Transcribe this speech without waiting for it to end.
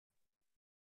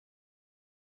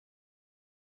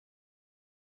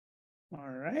All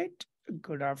right.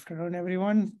 Good afternoon,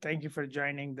 everyone. Thank you for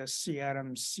joining the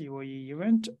CRM COE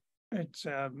event. It's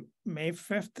May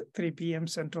 5th, 3 p.m.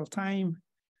 Central Time.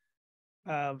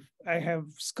 I have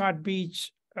Scott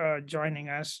Beach joining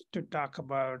us to talk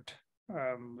about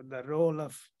the role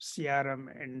of CRM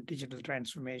in digital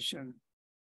transformation.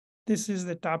 This is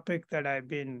the topic that I've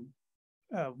been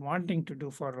wanting to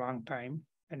do for a long time,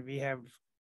 and we have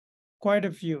quite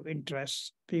a few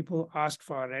interests. People ask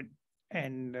for it.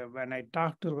 And when I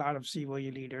talk to a lot of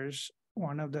COE leaders,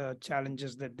 one of the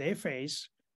challenges that they face,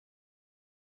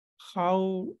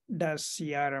 how does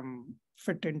CRM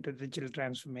fit into digital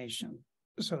transformation?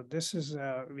 So this is,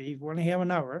 we only have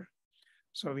an hour,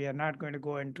 so we are not going to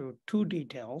go into too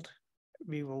detailed.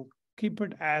 We will keep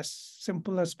it as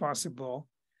simple as possible.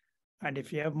 And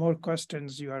if you have more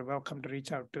questions, you are welcome to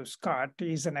reach out to Scott.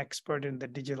 He's an expert in the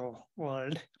digital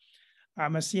world.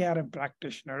 I'm a CRM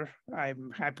practitioner.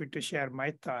 I'm happy to share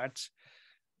my thoughts.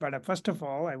 But first of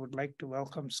all, I would like to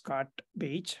welcome Scott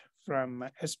Beach from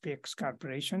SPX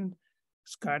Corporation.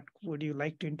 Scott, would you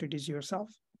like to introduce yourself?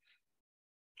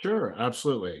 Sure,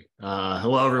 absolutely.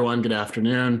 Hello, everyone. Good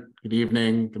afternoon, good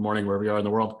evening, good morning, wherever you are in the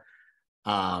world.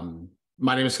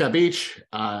 My name is Scott Beach.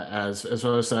 As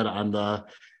I said, I'm the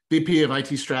VP of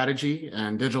IT Strategy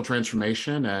and Digital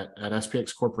Transformation at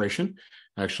SPX Corporation.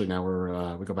 Actually, now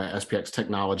we go by SPX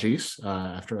Technologies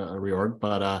after a reorg,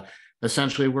 but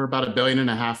essentially we're about $1.5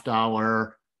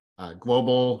 billion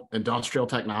global industrial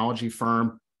technology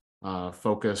firm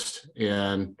focused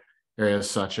in areas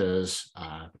such as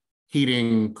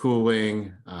heating,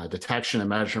 cooling, detection and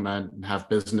measurement, and have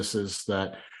businesses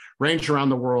that range around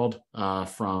the world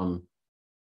from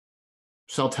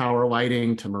cell tower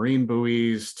lighting to marine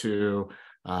buoys to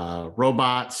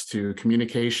robots to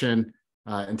communication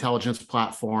intelligence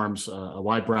platforms, a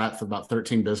wide breadth of about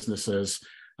 13 businesses,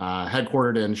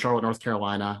 headquartered in Charlotte, North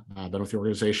Carolina. I've been with the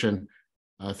organization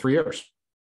 3 years.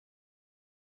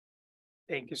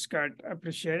 Thank you, Scott. I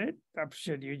appreciate it. I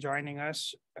appreciate you joining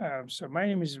us. So my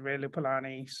name is Ray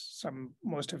Lupalani.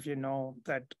 Most of you know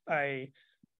that I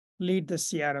lead the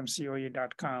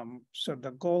CRMCOE.com. So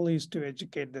the goal is to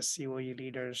educate the COE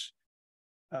leaders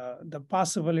the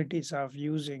possibilities of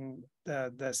using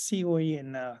the COE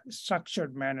in a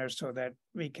structured manner so that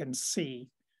we can see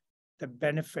the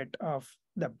benefit of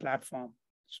the platform,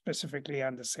 specifically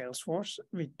on the Salesforce.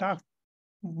 We talk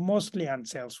mostly on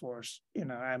Salesforce.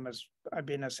 I've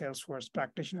been a Salesforce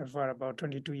practitioner for about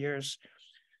 22 years.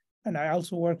 And I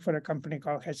also work for a company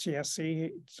called HCSC,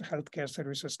 it's a Healthcare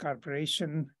Services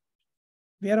Corporation.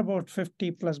 We are about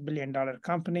 $50+ billion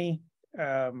company.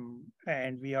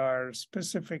 And we are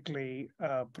specifically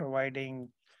providing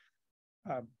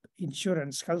health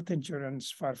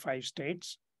insurance for 5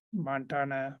 states: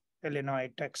 Montana, Illinois,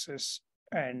 Texas,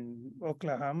 and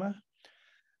Oklahoma,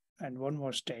 and one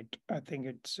more state. I think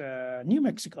it's New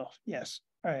Mexico. Yes,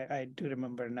 I do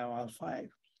remember now all 5.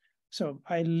 So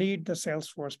I lead the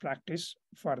Salesforce practice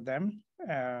for them.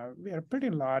 We are a pretty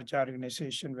large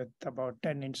organization with about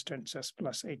 10 instances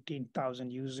plus 18,000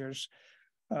 users.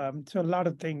 So a lot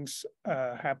of things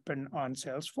happen on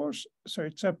Salesforce. So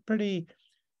it's a pretty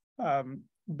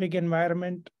big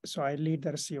environment. So I lead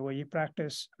their COE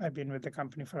practice. I've been with the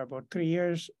company for about 3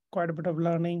 years, quite a bit of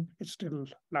learning. It's still a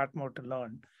lot more to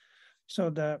learn. So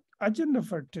the agenda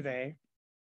for today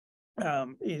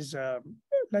is the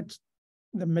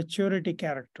maturity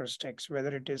characteristics,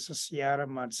 whether it is a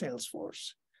CRM or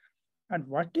Salesforce, and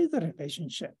what is the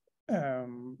relationship.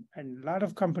 And a lot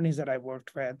of companies that I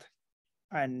worked with,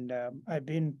 and I've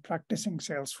been practicing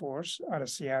Salesforce or a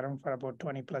CRM for about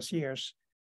 20+ years.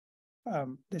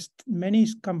 Many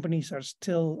companies are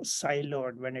still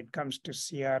siloed when it comes to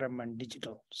CRM and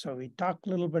digital. So we talk a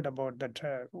little bit about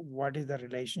that, what is the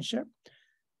relationship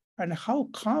and how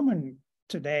common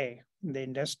today in the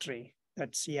industry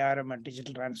that CRM and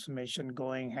digital transformation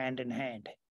going hand in hand,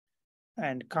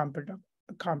 and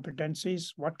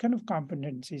competencies, what kind of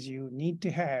competencies you need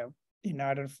to have in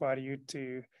order for you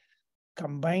to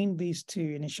combine these 2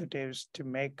 initiatives to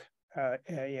make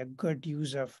a good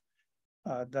use of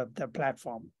the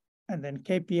platform. And then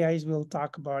KPIs, we'll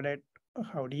talk about it.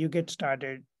 How do you get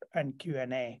started, and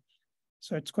Q&A.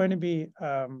 So it's going to be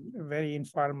a very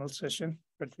informal session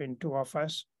between 2 of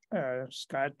us.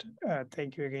 Scott,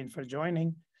 thank you again for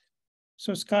joining.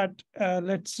 So Scott,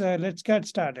 let's get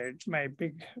started. My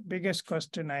biggest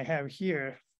question I have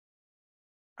here,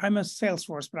 I'm a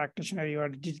Salesforce practitioner, you are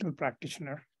a digital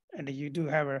practitioner, and you do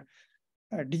have a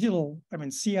digital,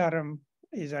 CRM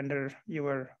is under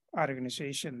your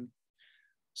organization.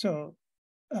 So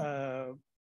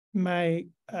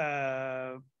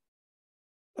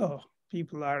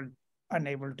people are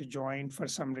unable to join for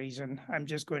some reason, I'm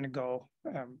just going to go.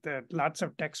 There are lots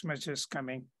of text messages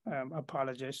coming.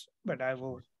 Apologies, but I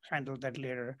will handle that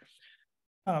later.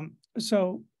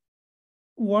 So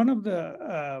one of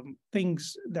the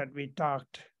things that we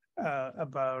talked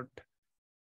about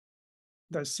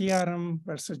the CRM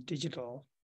versus digital,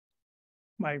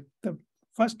 the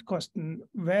first question,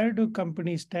 where do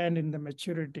companies stand in the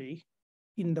maturity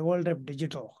in the world of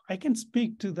digital? I can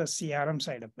speak to the CRM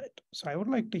side of it. So I would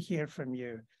like to hear from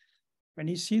you. When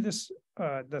you see this,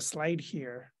 the slide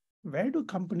here, where do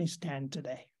companies stand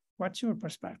today? What's your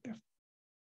perspective?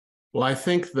 Well, I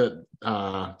think that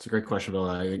it's a great question, Bill.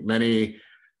 I think many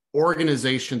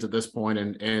organizations at this point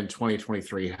in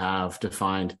 2023 have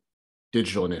defined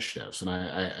digital initiatives. And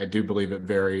I do believe it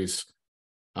varies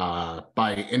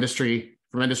by industry,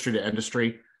 from industry to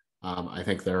industry. I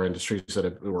think there are industries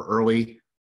that were early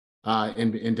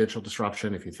in digital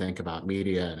disruption. If you think about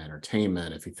media and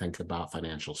entertainment, if you think about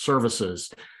financial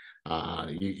services,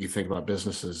 you think about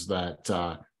businesses that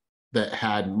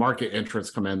had market entrants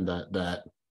come in that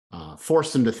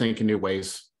forced them to think in new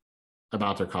ways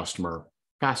about their customer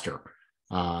faster.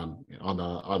 On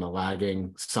the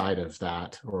lagging side of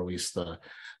that, or at least the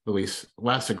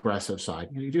less aggressive side,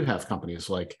 you do have companies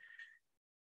like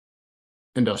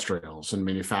industrials and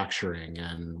manufacturing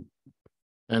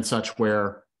and such,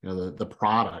 where the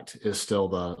product is still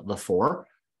the fore.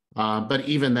 But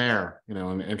even there,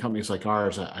 in companies like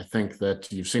ours, I think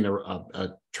that you've seen a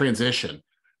transition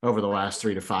over the last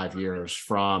 3 to 5 years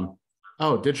from,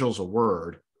 oh, digital's a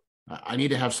word, I need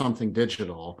to have something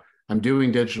digital, I'm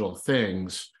doing digital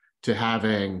things, to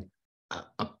having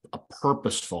a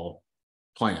purposeful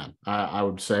plan. I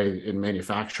would say in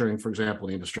manufacturing, for example,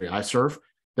 the industry I serve,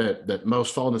 that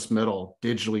most fall in this middle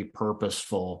digitally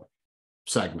purposeful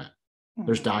segment.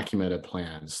 There's documented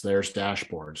plans, there's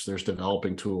dashboards, there's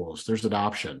developing tools, there's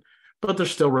adoption, but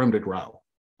there's still room to grow.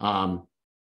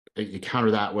 You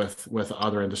counter that with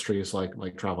other industries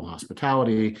like travel and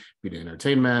hospitality, media and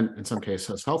entertainment, in some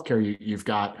cases healthcare. You've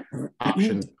got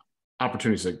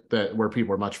opportunities that where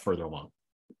people are much further along.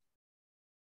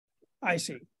 I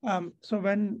see. So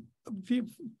if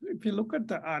you look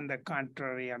at on the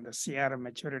contrary, on the CRM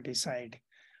maturity side,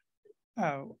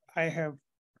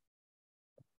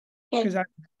 because I've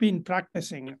been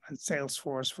practicing on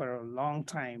Salesforce for a long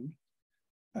time,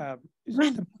 the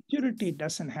maturity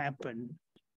doesn't happen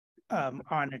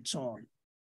on its own.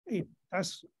 It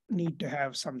does need to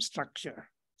have some structure,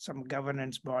 some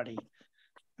governance body.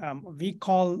 We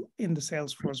call in the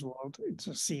Salesforce world, it's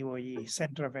a COE,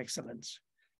 Center of Excellence.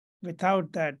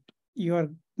 Without that,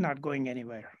 you're not going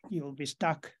anywhere. You'll be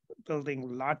stuck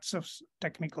building lots of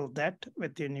technical debt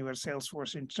within your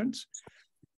Salesforce instance.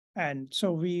 And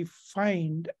so we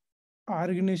find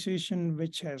organization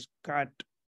which has got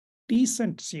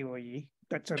decent COE,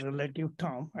 that's a relative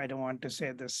term. I don't want to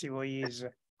say the COE is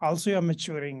also a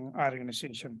maturing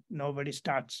organization. Nobody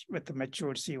starts with a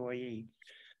mature COE.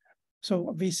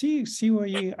 So we see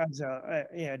COE as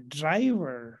a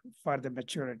driver for the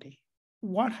maturity.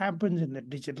 What happens in the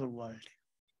digital world?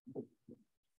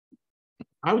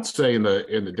 I would say in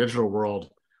the digital world,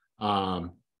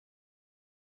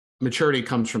 maturity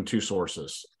comes from two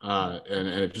sources, and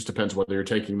it just depends whether you're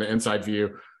taking the inside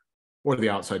view or the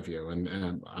outside view.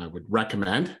 And I would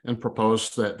recommend and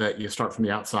propose that you start from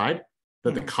the outside,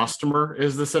 that the customer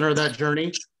is the center of that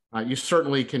journey. You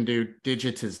certainly can do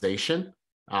digitization,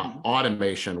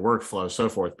 automation, workflow, so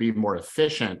forth, be more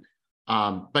efficient,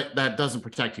 but that doesn't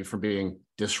protect you from being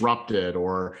disrupted,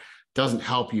 or doesn't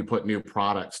help you put new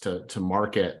products to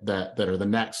market that are the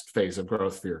next phase of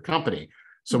growth for your company.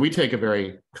 So we take a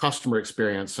very customer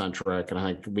experience centric, and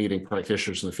I think leading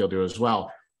practitioners in the field do as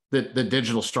well, that the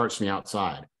digital starts from the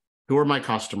outside. Who are my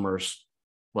customers?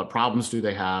 What problems do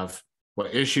they have?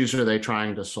 What issues are they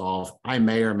trying to solve? I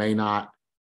may or may not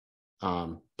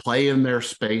play in their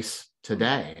space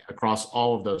today across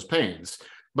all of those pains,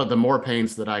 but the more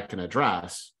pains that I can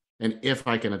address, and if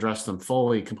I can address them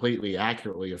fully, completely,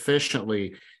 accurately,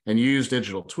 efficiently, and use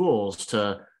digital tools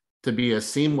to be as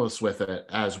seamless with it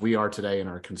as we are today in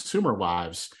our consumer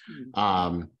lives,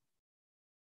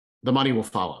 the money will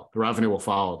follow, the revenue will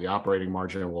follow, the operating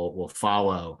margin will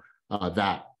follow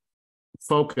that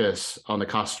focus on the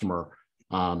customer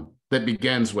that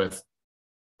begins with,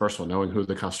 first of all, knowing who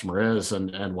the customer is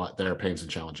and what their pains and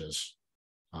challenges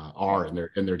are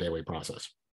in their daily process.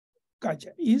 Gotcha.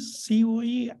 Is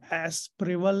COE as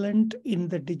prevalent in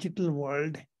the digital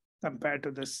world compared to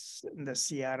in the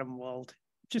CRM world?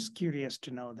 Just curious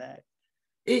to know that.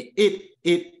 It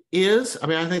is. I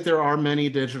mean, I think there are many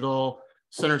digital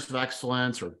centers of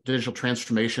excellence or digital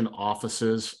transformation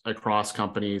offices across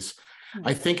companies.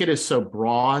 I think it is so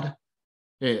broad,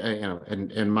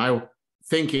 in my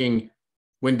thinking,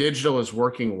 when digital is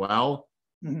working well,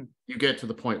 you get to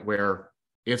the point where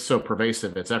it's so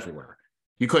pervasive, it's everywhere.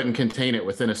 You couldn't contain it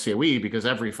within a COE because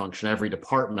every function, every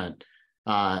department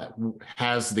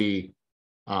has the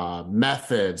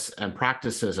methods and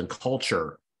practices and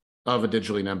culture of a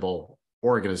digitally nimble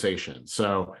organization.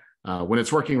 So when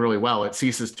it's working really well, it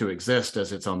ceases to exist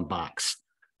as its own box.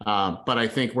 But I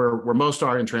think where most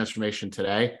are in transformation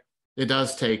today, it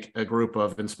does take a group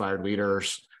of inspired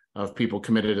leaders, of people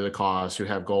committed to the cause who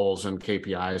have goals and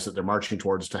KPIs that they're marching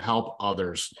towards to help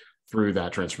others through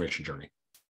that transformation journey.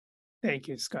 Thank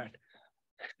you, Scott.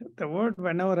 The word,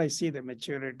 whenever I see the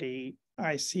maturity,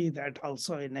 I see that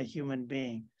also in a human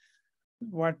being.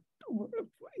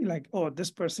 Oh,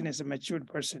 this person is a matured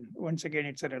person. Once again,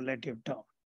 it's a relative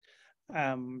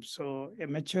term. So a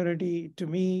maturity, to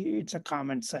me, it's a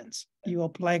common sense. You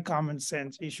apply common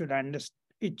sense, you should understand.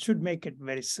 It should make it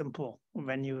very simple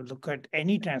when you look at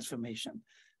any transformation.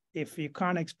 If you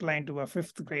can't explain to a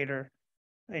fifth grader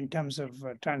in terms of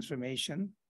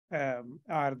transformation or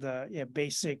the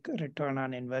basic return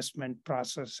on investment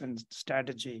process and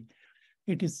strategy,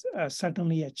 it is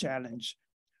certainly a challenge.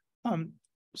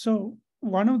 So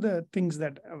one of the things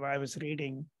that I was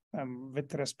reading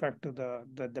with respect to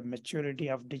the maturity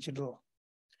of digital,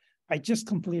 I just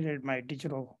completed my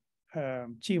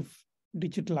chief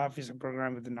digital officer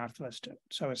program with the Northwestern.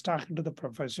 So I was talking to the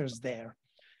professors there.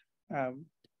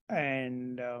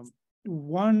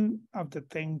 One of the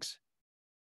things,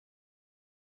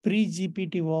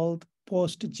 pre-GPT world,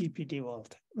 post-GPT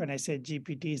world, when I say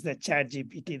GPT is the chat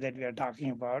GPT that we are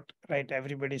talking about, right?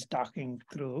 Everybody's talking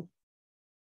through.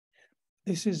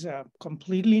 This is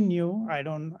completely new. I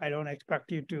don't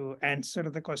expect you to answer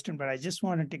the question, but I just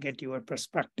wanted to get your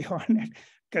perspective on it,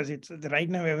 because it's right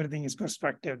now everything is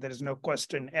perspective. There is no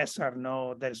question, yes or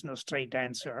no. There is no straight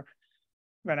answer.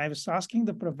 When I was asking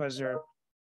the professor,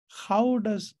 how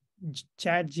does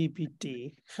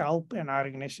ChatGPT help an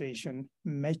organization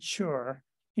mature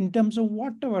in terms of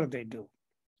whatever they do,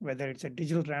 whether it's a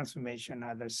digital transformation,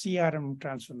 or the CRM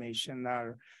transformation,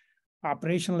 or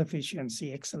operational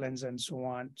efficiency, excellence, and so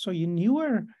on. So in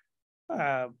your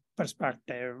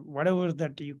perspective, whatever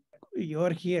that you're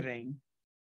hearing,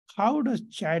 how does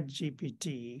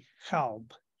ChatGPT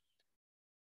help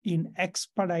in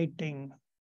expediting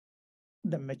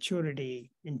the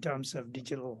maturity in terms of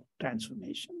digital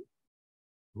transformation?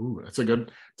 Ooh, that's a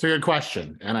good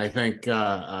question, and I think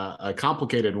a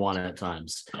complicated one at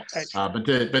times. But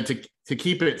to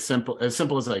keep it simple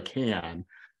as I can,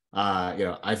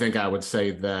 I think I would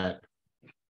say that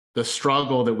the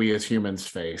struggle that we as humans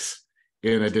face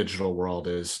in a digital world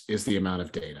is the amount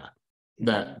of data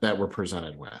that we're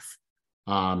presented with,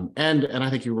 and I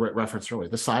think you referenced earlier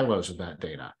the silos of that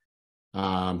data.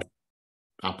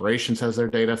 Operations has their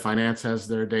data, finance has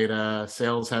their data,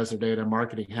 sales has their data,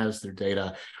 marketing has their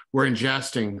data. We're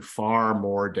ingesting far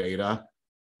more data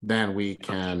than we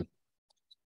can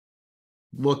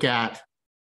look at,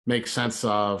 make sense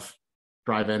of,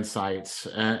 drive insights.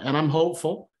 And I'm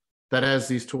hopeful that as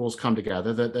these tools come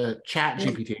together, that the chat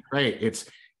GPT, great,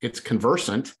 it's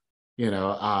conversant,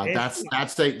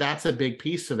 that's a big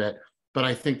piece of it. But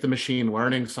I think the machine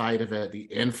learning side of it, the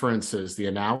inferences, the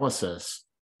analysis,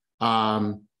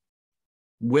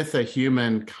 with a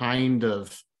human kind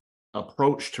of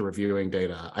approach to reviewing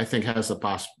data, I think has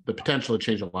the potential to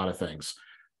change a lot of things.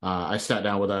 I sat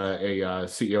down with a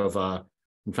CEO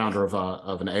and founder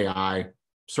of an AI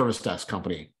service desk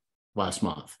company last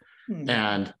month,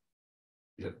 and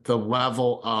the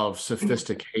level of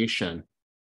sophistication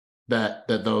that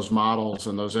those models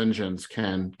and those engines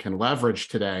can leverage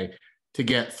today to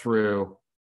get through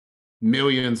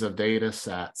millions of data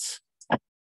sets,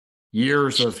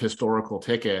 years of historical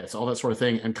tickets, all that sort of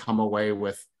thing, and come away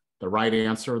with the right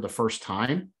answer the first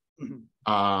time,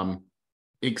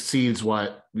 exceeds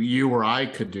what you or I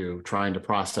could do trying to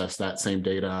process that same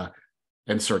data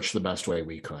and search the best way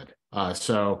we could.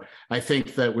 So I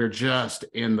think that we're just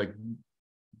in the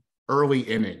early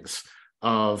innings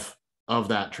of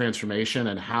that transformation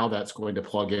and how that's going to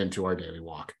plug into our daily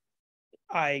walk.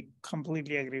 I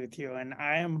completely agree with you, and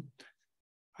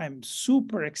I'm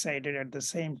super excited, at the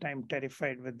same time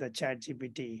terrified with the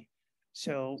ChatGPT.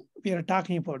 So we are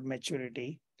talking about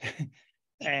maturity,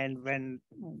 and when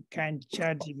can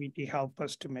ChatGPT help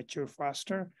us to mature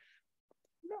faster?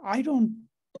 I don't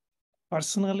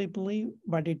personally believe,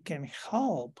 but it can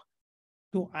help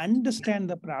to understand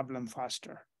the problem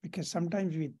faster, because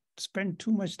sometimes we spend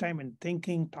too much time in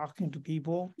thinking, talking to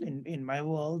people. In my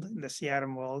world, in the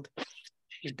CRM world,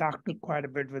 we talk to quite a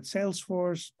bit with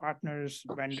Salesforce, partners,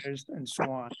 vendors, and so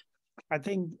on. I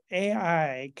think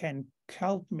AI can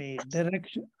help me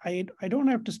direction. I don't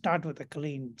have to start with a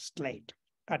clean slate.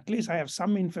 At least I have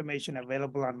some information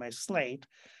available on my slate.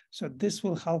 So this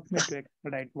will help me to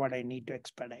expedite what I need to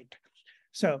expedite.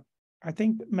 So I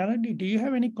think, Melody, do you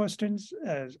have any questions?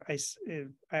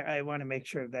 I want to make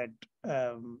sure that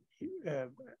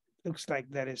looks like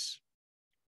there is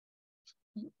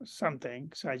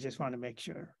something. So I just want to make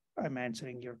sure I'm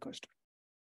answering your question.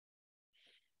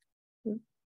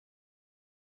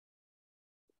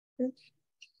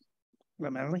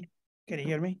 Hello, Melody, can you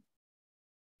hear me?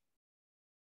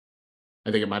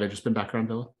 I think it might have just been background,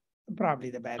 Bill.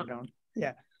 Probably the background.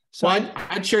 Yeah. So well,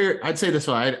 I'd say this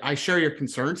way. I share your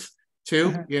concerns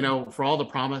too. You know, for all the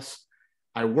promise,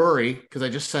 I worry because I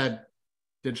just said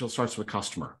digital starts with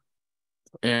customer,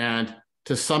 and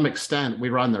to some extent, we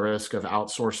run the risk of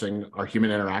outsourcing our human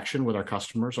interaction with our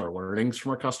customers, our learnings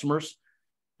from our customers,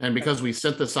 and because we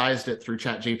synthesized it through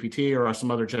ChatGPT or some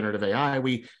other generative AI,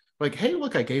 we like, hey,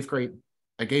 look, I gave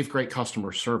great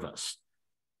customer service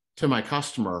to my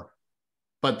customer,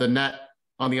 but the net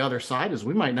on the other side is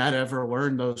we might not ever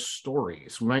learn those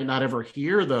stories. We might not ever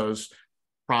hear those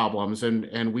problems.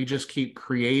 And we just keep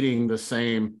creating the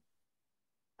same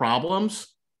problems,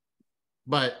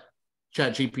 but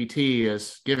ChatGPT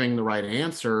is giving the right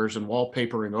answers and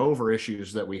wallpapering over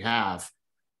issues that we have,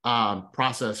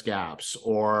 process gaps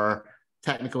or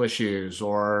technical issues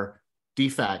or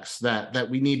defects that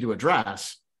we need to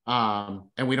address.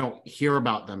 And we don't hear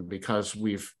about them because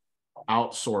we've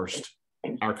outsourced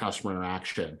our customer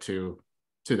interaction to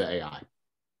the AI.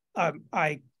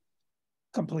 I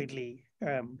completely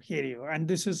hear you. And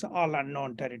this is all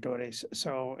unknown territories.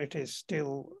 So it is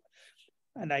still,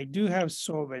 and I do have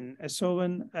Sovin.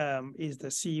 Sovin is the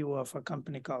CEO of a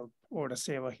company called Order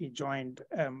Seva. He joined.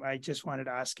 I just wanted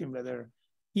to ask him whether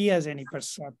he has any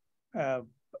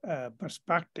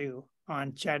perspective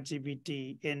on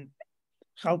ChatGPT in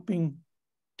helping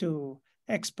to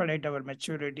expedite our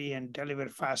maturity and deliver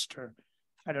faster.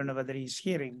 I don't know whether he's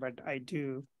hearing, but I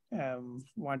do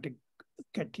want to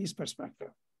get his perspective.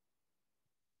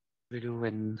 We do.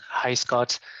 And hi,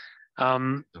 Scott.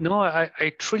 No,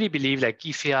 I truly believe like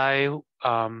if AI,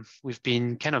 we've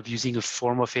been kind of using a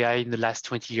form of AI in the last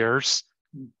 20 years.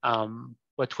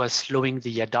 What was slowing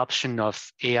the adoption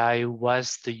of AI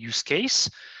was the use case.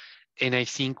 And I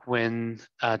think when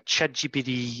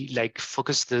ChatGPT like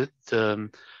focused the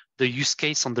use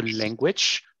case on the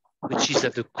language, which is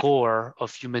at the core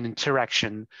of human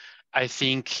interaction, I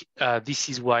think this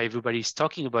is why everybody's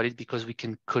talking about it, because we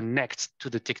can connect to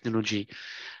the technology.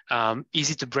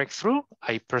 Is it a breakthrough?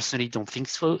 I personally don't think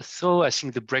so. So I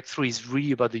think the breakthrough is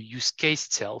really about the use case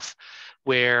itself,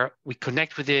 where we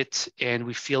connect with it and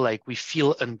we feel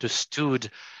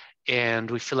understood, and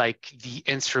we feel like the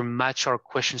answer match our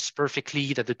questions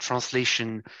perfectly, that the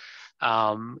translation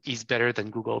is better than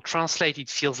Google Translate. It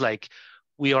feels like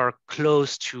we are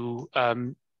close to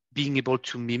being able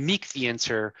to mimic the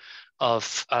answer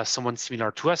of someone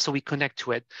similar to us, so we connect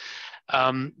to it.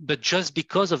 But just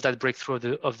because of that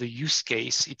breakthrough of the use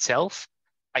case itself,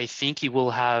 I think it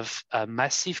will have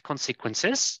massive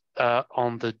consequences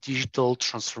on the digital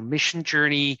transformation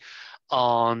journey,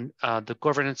 on the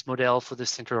governance model for the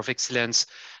Center of Excellence.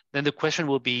 Then the question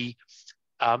will be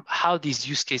how this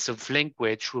use case of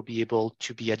language will be able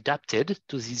to be adapted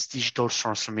to this digital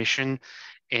transformation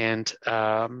and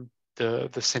the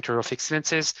Center of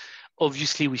Excellences.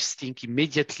 Obviously, we think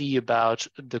immediately about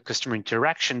the customer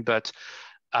interaction, but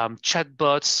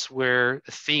chatbots were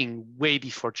a thing way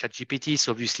before ChatGPT,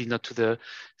 so obviously not to the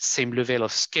same level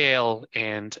of scale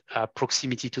and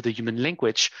proximity to the human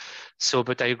language. So,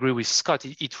 but I agree with Scott,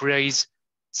 it raised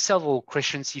several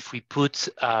questions if we put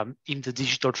in the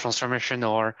digital transformation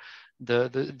or the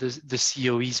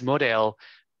COE's model,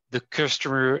 the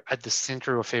customer at the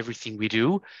center of everything we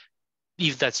do.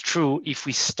 If that's true, if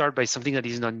we start by something that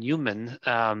is non-human,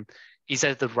 is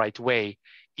that the right way?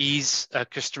 Is a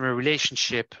customer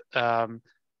relationship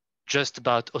just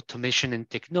about automation and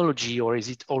technology, or is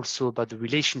it also about the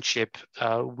relationship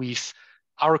with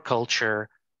our culture,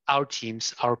 our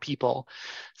teams, our people?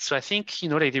 So I think,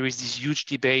 like there is this huge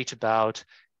debate about,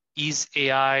 is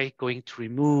AI going to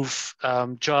remove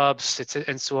jobs,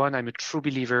 and so on. I'm a true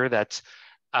believer that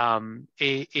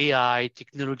AI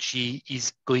technology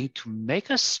is going to make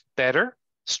us better,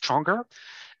 stronger,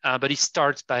 but it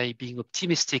starts by being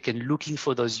optimistic and looking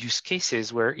for those use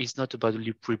cases where it's not about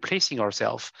replacing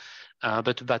ourselves,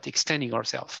 but about extending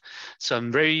ourselves. So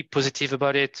I'm very positive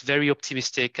about it, very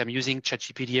optimistic. I'm using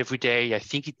ChatGPT every day. I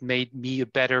think it made me a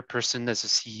better person as a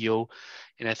CEO.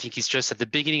 And I think it's just at the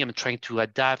beginning, I'm trying to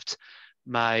adapt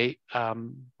my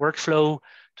workflow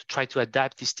to try to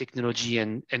adapt this technology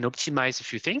and optimize a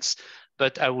few things.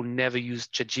 But I will never use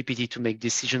ChatGPT to make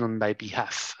decision on my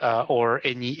behalf or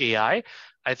any AI.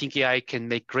 I think AI can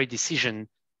make great decision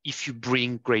if you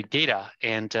bring great data.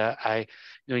 And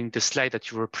in the slide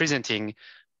that you were presenting,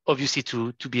 obviously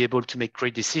to be able to make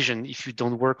great decision, if you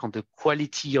don't work on the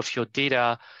quality of your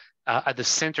data at the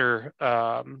center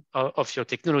of your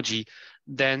technology,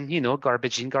 then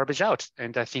garbage in, garbage out.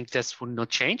 And I think that will not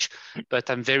change. But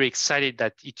I'm very excited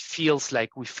that it feels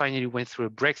like we finally went through a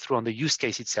breakthrough on the use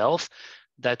case itself,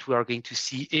 that we are going to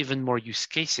see even more use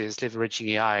cases leveraging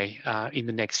AI in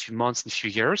the next few months and few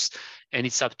years. And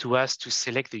it's up to us to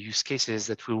select the use cases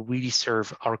that will really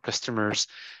serve our customers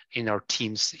and our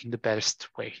teams in the best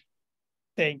way.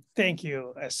 Thank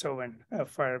you, Sowen,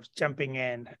 for jumping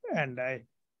in. And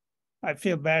I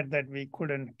feel bad that we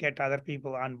couldn't get other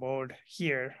people on board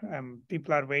here.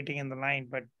 People are waiting in the line,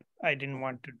 but I didn't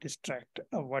want to distract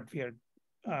what we are,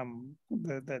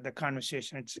 the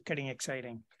conversation. It's getting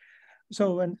exciting.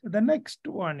 So when the next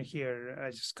one here,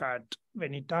 Scott,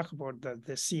 when you talk about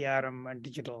the CRM and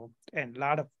digital, and a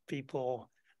lot of people,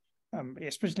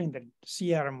 especially in the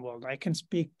CRM world, I can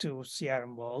speak to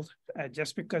CRM world.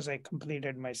 Just because I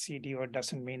completed my CDO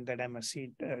doesn't mean that I'm a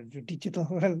digital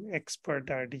expert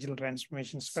or digital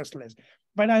transformation specialist.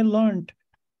 But I learned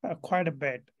quite a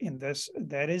bit in this.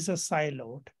 There is a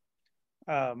silo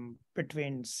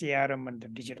between CRM and the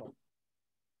digital.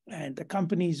 And the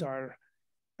companies are,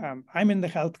 I'm in the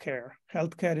healthcare.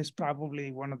 Healthcare is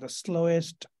probably one of the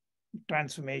slowest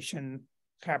transformation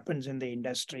happens in the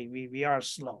industry. We are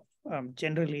slow.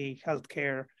 Generally,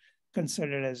 healthcare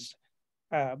considered as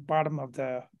bottom of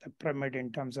the pyramid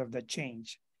in terms of the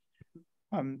change.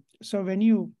 So when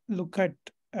you look at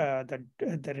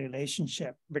the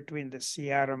relationship between the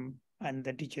CRM and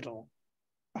the digital,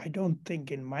 I don't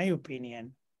think, in my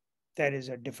opinion, there is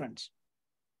a difference.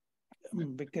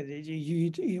 Because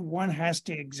one has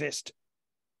to exist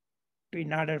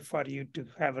in order for you to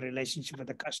have a relationship with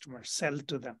the customer, sell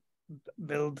to them,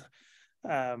 build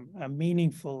a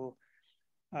meaningful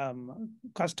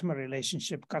customer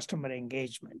relationship, customer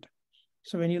engagement.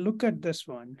 So when you look at this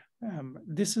one,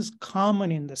 this is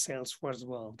common in the Salesforce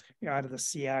world, or the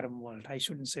CRM world. I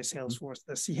shouldn't say Salesforce,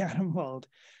 the CRM world.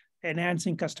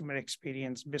 Enhancing customer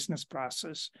experience, business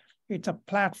process. It's a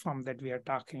platform that we are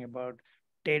talking about.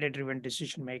 Data-driven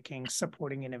decision-making,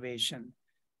 supporting innovation.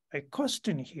 A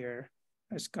question here,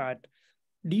 Scott,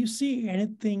 do you see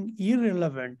anything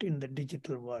irrelevant in the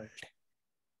digital world?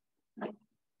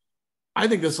 I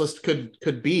think this list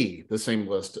could be the same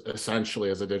list essentially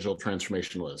as a digital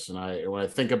transformation list. And when I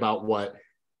think about what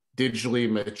digitally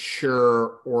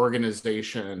mature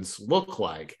organizations look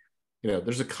like,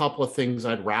 there's a couple of things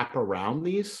I'd wrap around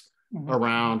these,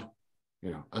 around,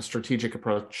 a strategic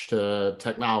approach to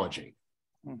technology.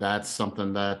 That's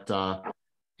something that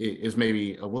is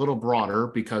maybe a little broader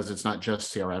because it's not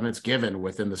just CRM. It's given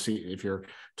within if you're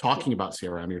talking about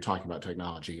CRM, you're talking about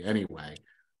technology anyway.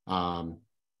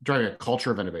 Driving a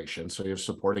culture of innovation. So you're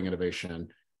supporting innovation,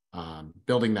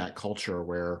 building that culture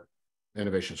where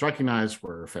innovation is recognized,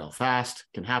 where fail fast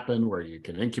can happen, where you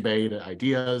can incubate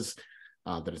ideas,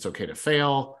 that it's okay to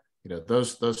fail.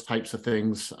 Those types of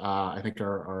things I think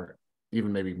are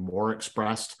even maybe more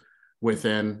expressed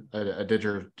within a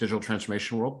digital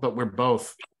transformation world, but we're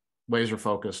both laser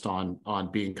focused on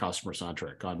being customer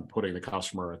centric, on putting the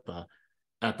customer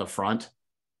at the front.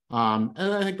 And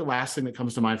I think the last thing that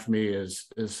comes to mind for me is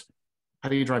how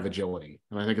do you drive agility?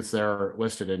 And I think it's there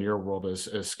listed in your world as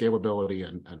scalability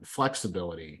and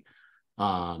flexibility.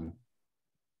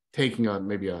 Taking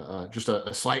just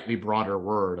a slightly broader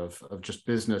word of just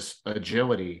business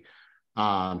agility.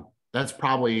 That's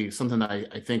probably something that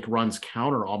I think runs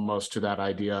counter almost to that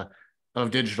idea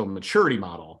of digital maturity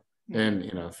model. And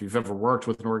if you've ever worked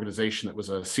with an organization that was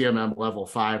a CMM level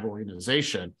 5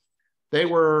 organization, they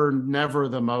were never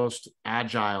the most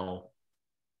agile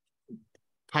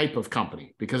type of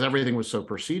company because everything was so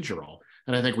procedural.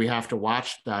 And I think we have to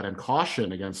watch that and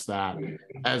caution against that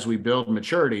as we build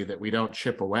maturity, that we don't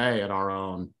chip away at our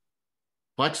own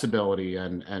flexibility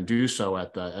and do so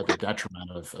at the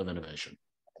detriment of innovation.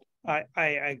 I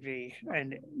agree.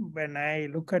 And when I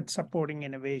look at supporting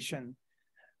innovation,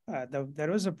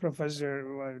 there was a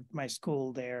professor at my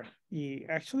school there. He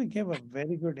actually gave a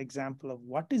very good example of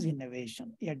what is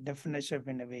innovation, a definition of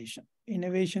innovation.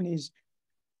 Innovation is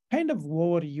kind of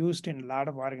overused in a lot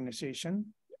of organizations.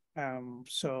 And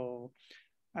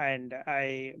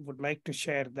I would like to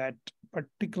share that,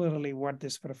 particularly what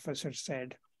this professor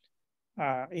said.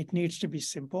 It needs to be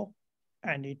simple.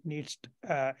 And it needs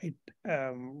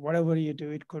whatever you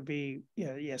do, it could be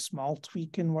a small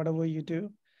tweak in whatever you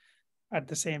do. at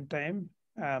the same time,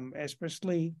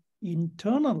 especially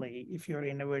internally, if you're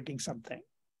innovating something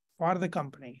for the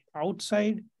company,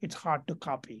 outside, it's hard to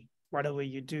copy whatever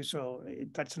you do. So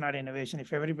that's not innovation.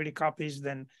 If everybody copies,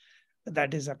 then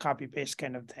that is a copy paste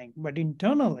kind of thing. But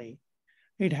internally,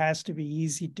 it has to be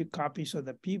easy to copy so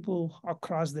the people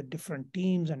across the different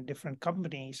teams and different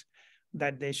companies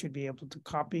that they should be able to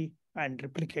copy and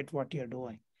replicate what you're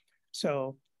doing.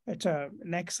 So it's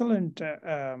an excellent,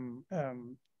 there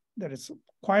is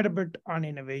quite a bit on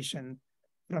innovation.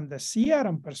 From the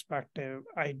CRM perspective,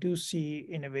 I do see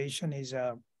innovation is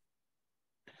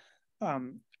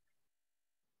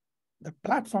the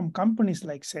platform companies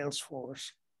like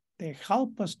Salesforce, they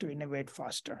help us to innovate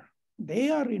faster. They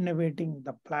are innovating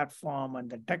the platform and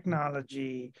the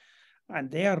technology,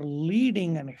 and they are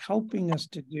leading and helping us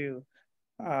to do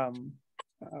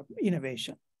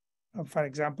innovation. For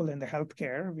example, in the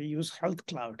healthcare, we use Health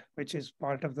Cloud, which is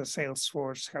part of the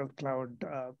Salesforce Health Cloud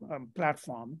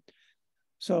platform.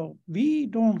 So we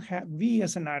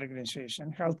as an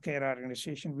organization, healthcare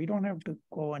organization, we don't have to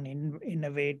go and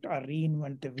innovate or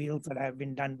reinvent the wheels that have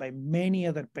been done by many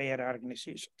other payer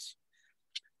organizations.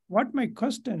 What my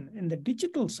question in the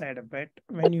digital side of it,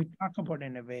 when you talk about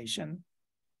innovation,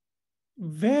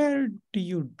 where do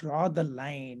you draw the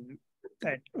line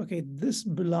that, okay, this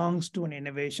belongs to an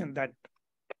innovation that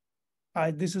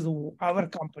this is our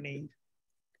company's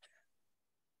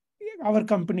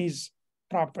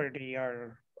property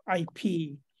or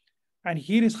IP, and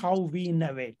here is how we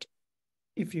innovate.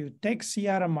 If you take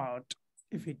CRM out,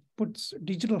 if it puts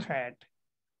digital hat,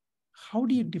 how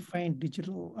do you define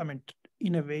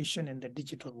innovation in the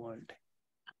digital world?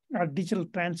 Or digital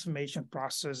transformation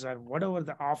process, or whatever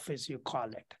the office you call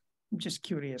it? I'm just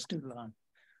curious to learn.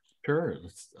 Sure.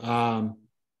 It's an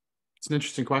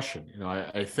interesting question.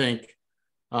 I think,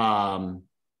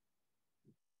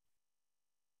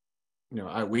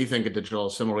 we think of digital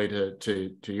similarly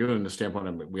to you in the standpoint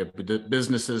of we have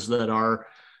businesses that are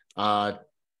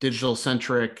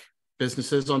digital-centric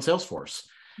businesses on Salesforce,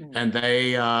 and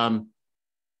they're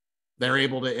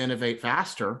able to innovate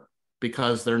faster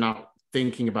because they're not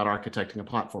thinking about architecting a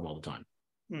platform all the time.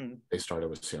 They started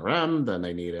with CRM, then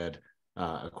they needed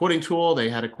a quoting tool. They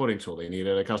had a quoting tool. They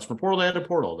needed a customer portal. They had a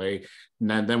portal.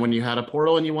 Then when you had a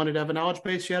portal and you wanted to have a knowledge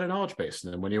base, you had a knowledge base.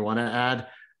 And then when you want to add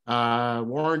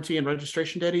warranty and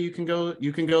registration data, you can go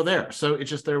there. So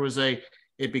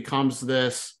it becomes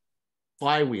this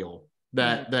flywheel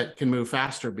that can move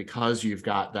faster because you've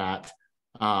got that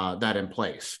in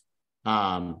place.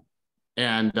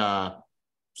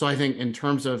 So I think in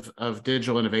terms of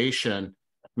digital innovation,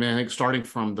 I think starting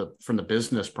from the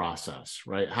business process,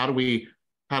 right? How do we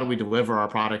deliver our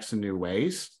products in new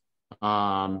ways?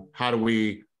 How do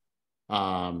we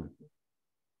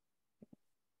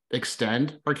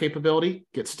extend our capability,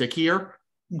 get stickier?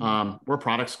 We're a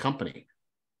products company,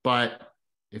 but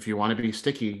if you want to be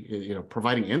sticky,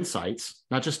 providing insights,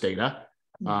 not just data.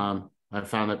 I've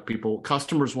found that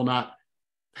customers will not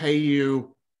pay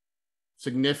you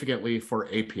significantly for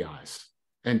APIs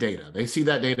and data. They see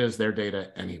that data as their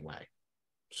data anyway.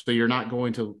 So you're not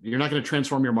going to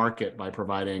transform your market by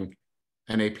providing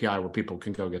an API where people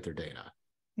can go get their data.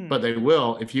 But they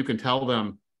will if you can tell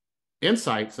them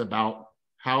insights about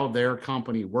how their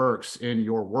company works in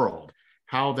your world,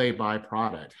 how they buy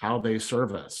product, how they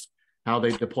service, how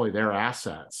they deploy their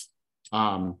assets.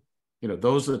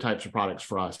 Those are the types of products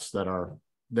for us that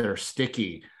are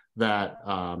sticky, that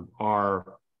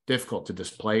are difficult to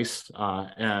displace,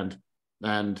 and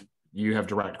you have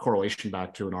direct correlation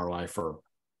back to an ROI for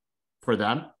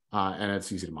them, and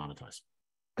it's easy to monetize.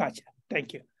 Gotcha.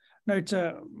 Thank you. No,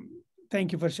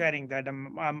 thank you for sharing that.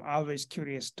 I'm always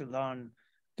curious to learn,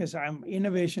 because I'm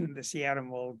innovation in the CRM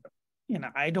world.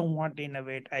 I don't want to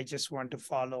innovate. I just want to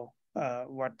follow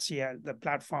what the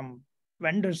platform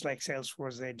vendors like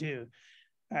Salesforce they do.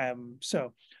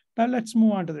 So now let's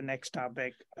move on to the next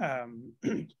topic.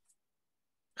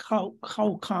 How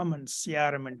common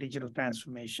CRM and digital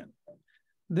transformation?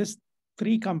 These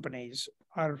three companies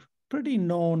are pretty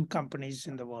known companies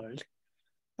in the world: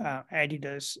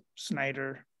 Adidas,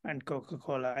 Snyder, and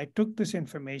Coca-Cola. I took this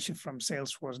information from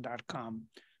Salesforce.com,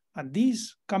 and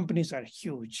these companies are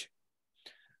huge.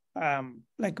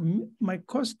 My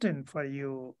question for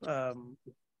you,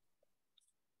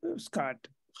 Scott,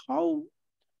 how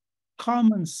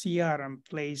common CRM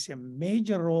plays a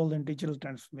major role in digital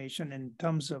transformation in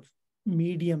terms of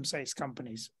medium-sized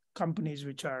companies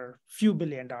which are few $1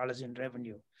 billion in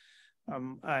revenue,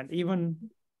 and even,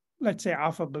 let's say,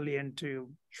 $500 million to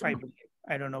 $5 billion.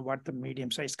 I don't know what the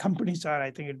medium-sized companies are.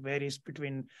 I think it varies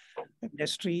between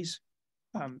industries.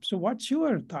 So what's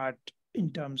your thought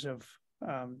in terms of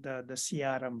the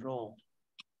CRM role?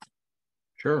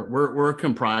 Sure. We're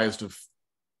comprised of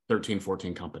 13,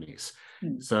 14 companies.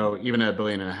 So even at $1.5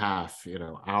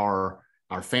 billion,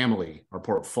 our family, our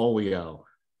portfolio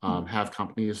have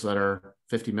companies that are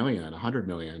 50 million, 100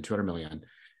 million, 200 million.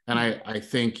 And I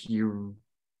think you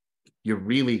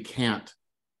really can't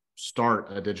start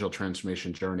a digital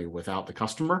transformation journey without the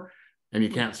customer, and you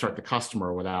can't start the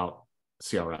customer without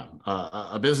CRM.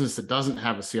 A business that doesn't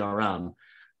have a CRM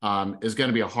is going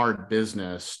to be a hard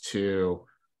business to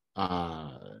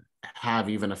have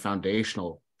even a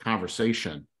foundational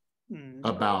conversation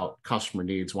about customer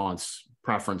needs, wants,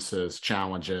 preferences,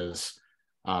 challenges.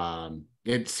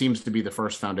 It seems to be the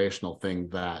first foundational thing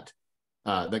that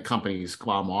companies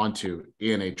glom onto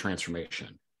in a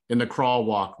transformation. In the crawl,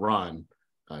 walk, run,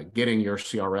 getting your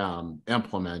CRM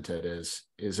implemented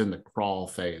is in the crawl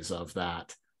phase of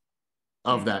that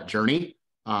journey,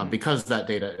 because that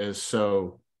data is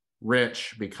so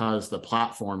rich, because the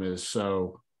platform is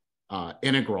so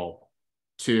integral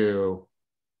to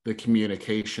the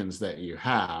communications that you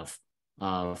have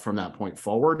from that point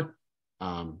forward.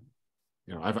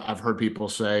 I've heard people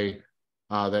say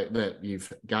that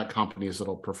you've got companies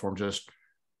that'll perform just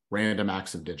random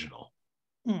acts of digital,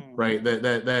 right?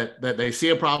 That they see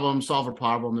a problem, solve a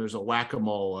problem. There's a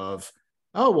whack-a-mole of,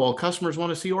 oh, well, customers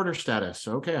want to see order status.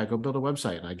 Okay, I go build a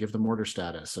website and I give them order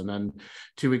status. And then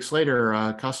 2 weeks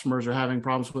later, customers are having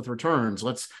problems with returns.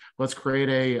 Let's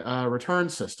create a return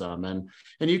system. And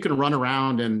you can run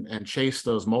around and chase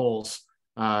those moles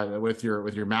with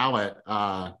your mallet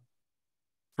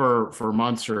for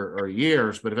months or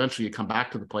years, but eventually you come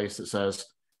back to the place that says,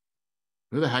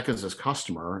 who the heck is this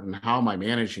customer and how am I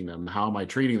managing them? How am I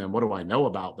treating them? What do I know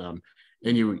about them?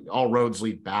 And all roads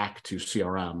lead back to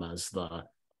CRM as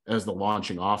the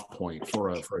launching off point for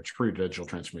a true digital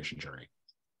transformation journey.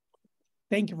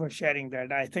 Thank you for sharing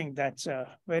that. I think that's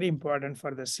very important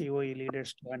for the COE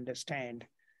leaders to understand.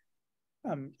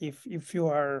 If you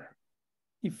are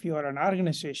an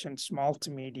organization, small to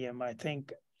medium, I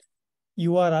think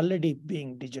you are already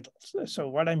being digital. So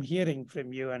what I'm hearing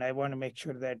from you, and I want to make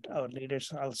sure that our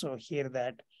leaders also hear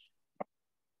that,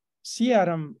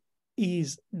 CRM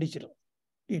is digital.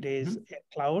 It is a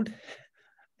cloud.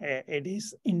 It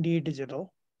is indeed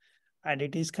digital, and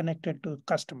it is connected to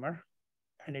customer,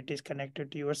 and it is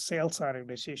connected to your sales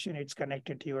organization. It's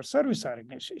connected to your service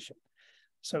organization.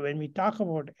 So when we talk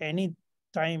about any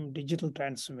time digital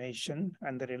transformation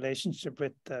and the relationship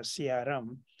with the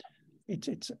CRM,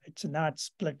 it's not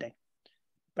splitting.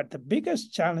 But the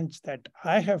biggest challenge that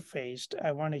I have faced,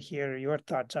 I want to hear your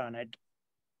thoughts on it.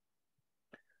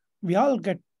 We all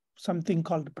get something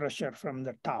called pressure from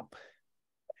the top,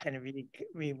 and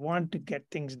we want to get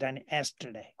things done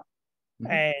yesterday.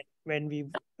 And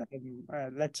when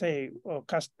let's say a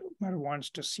customer wants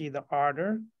to see the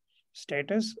order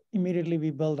status, immediately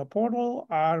we build a portal,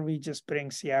 or we just bring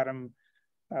CRM.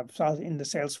 In the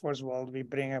Salesforce world, we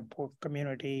bring a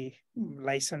community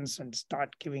license and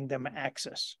start giving them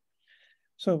access.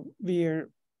 So the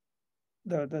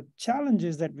challenge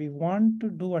is that we want to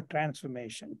do a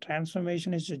transformation.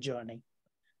 Transformation is a journey.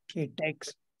 It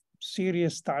takes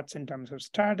serious thoughts in terms of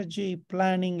strategy,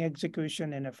 planning,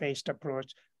 execution in a phased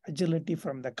approach, agility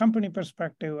from the company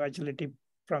perspective, agility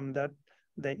from the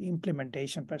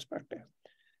implementation perspective.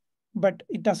 But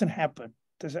it doesn't happen.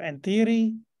 In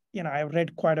theory, I've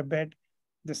read quite a bit.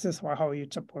 This is how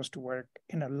it's supposed to work.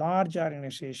 In a large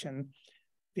organization,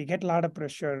 we get a lot of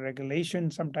pressure,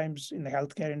 regulation, sometimes in the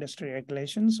healthcare industry,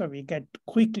 regulation. So we get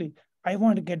quickly, I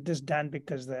want to get this done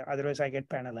because otherwise I get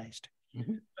penalized.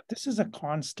 But this is a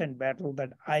constant battle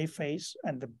that I face,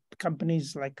 and the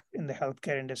companies like in the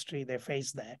healthcare industry, they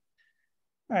face that.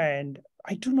 And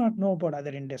I do not know about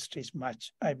other industries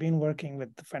much. I've been working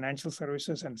with the financial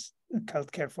services and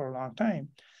healthcare for a long time.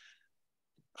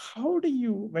 How do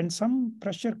you, when some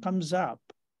pressure comes up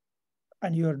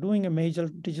and you're doing a major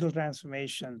digital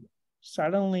transformation,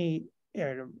 suddenly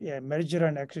a merger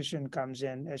and acquisition comes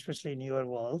in, especially in your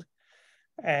world,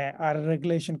 or a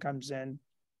regulation comes in,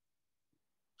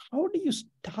 how do you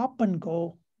stop and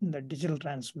go in the digital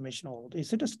transformation world?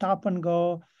 Is it a stop and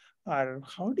go, or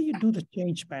how do you do the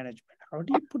change management? How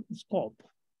do you put the scope?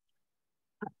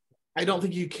 I don't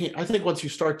think you can. I think once you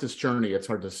start this journey, it's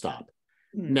hard to stop.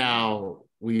 Now,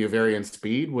 will you vary in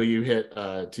speed? Will you hit,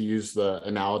 to use the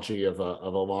analogy of a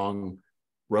long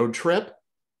road trip?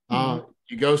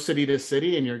 You go city to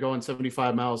city and you're going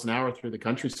 75 miles an hour through the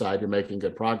countryside, you're making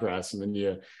good progress. And then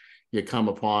you come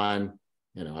upon,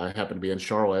 I happen to be in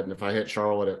Charlotte, and if I hit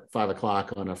Charlotte at 5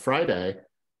 o'clock on a Friday,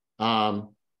 I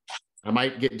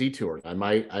might get detoured. I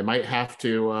might have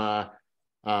to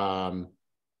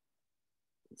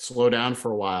slow down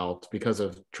for a while because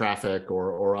of traffic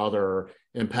or other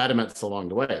impediments along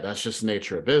the way. That's just the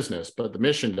nature of business, but the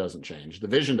mission doesn't change. The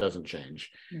vision doesn't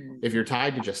change. If you're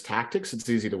tied to just tactics, it's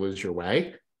easy to lose your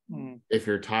way. If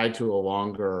you're tied to a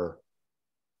longer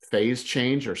phase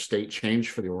change or state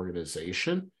change for the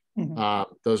organization,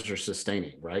 those are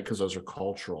sustaining, right? Because those are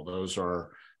cultural, those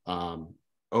are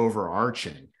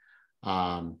overarching.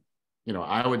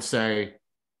 I would say,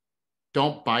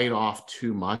 don't bite off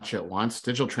too much at once.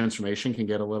 Digital transformation can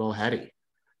get a little heady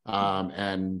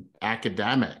and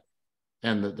academic.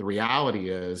 And the reality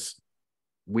is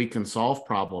we can solve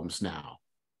problems now.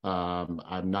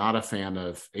 I'm not a fan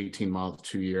of 18-month,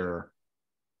 2-year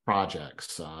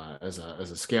projects. As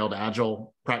a scaled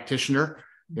agile practitioner,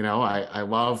 I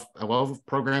love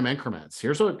program increments.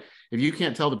 Here's what, if you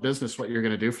can't tell the business what you're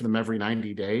going to do for them every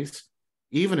 90 days,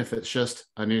 even if it's just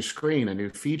a new screen, a new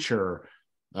feature,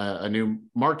 a new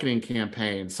marketing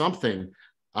campaign, something,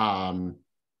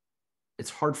 it's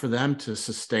hard for them to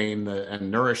sustain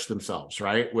and nourish themselves,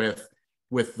 right?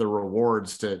 With the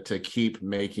rewards to keep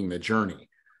making the journey.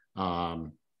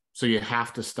 So you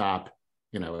have to stop,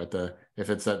 if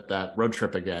it's at that road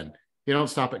trip again, you don't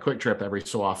stop at Quick Trip every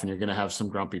so often. You're going to have some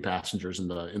grumpy passengers in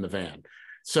the van.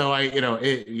 So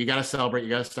you got to celebrate, you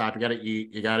got to stop, you got to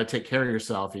eat, you got to take care of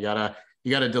yourself. You got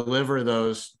to deliver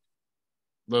those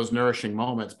nourishing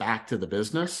moments back to the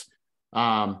business,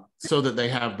 so that they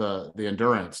have the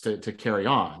endurance to carry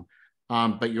on.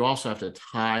 But you also have to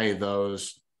tie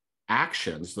those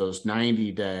actions, those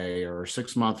 90-day or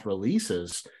 6-month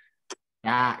releases,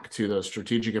 back to those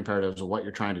strategic imperatives of what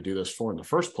you're trying to do this for in the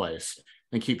first place,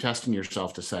 and keep testing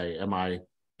yourself to say, am I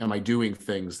doing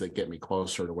things that get me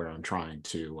closer to where I'm trying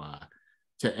to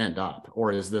end up,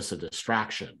 or is this a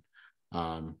distraction?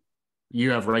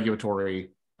 You have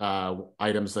regulatory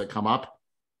items that come up.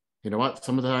 You know what?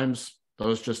 Sometimes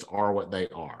those just are what they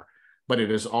are. But it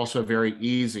is also very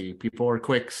easy. People are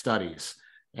quick studies.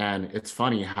 And it's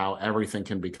funny how everything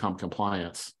can become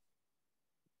compliance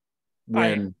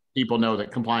when people know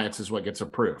that compliance is what gets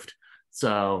approved.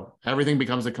 So everything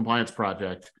becomes a compliance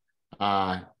project,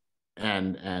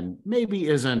 and maybe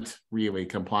isn't really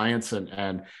compliance.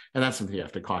 And that's something you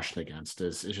have to caution against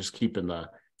is just keeping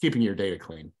your data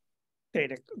clean.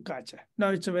 Data, gotcha. No,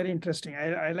 it's a very interesting.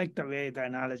 I like the way the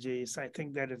analogy is. I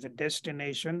think there is a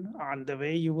destination. On the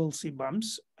way you will see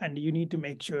bumps, and you need to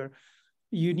make sure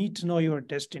you need to know your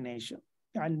destination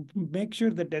and make sure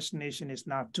the destination is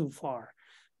not too far.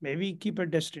 Maybe keep a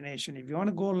destination. If you want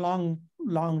to go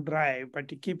long drive, but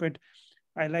you keep it.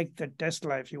 I like the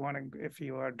Tesla. If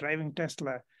you are driving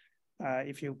Tesla,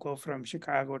 if you go from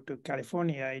Chicago to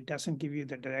California, it doesn't give you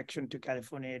the direction to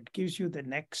California. It gives you the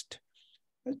next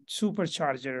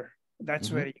supercharger.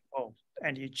 That's where you go,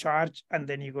 and you charge, and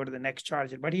then you go to the next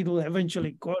charger, but it will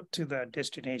eventually go to the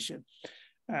destination.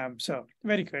 So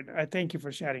very good. I thank you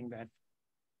for sharing that.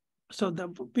 So the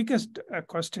biggest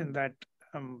question that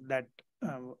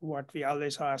what we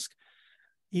always ask,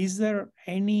 is there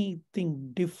anything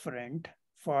different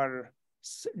for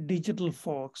digital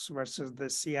folks versus the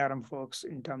CRM folks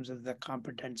in terms of the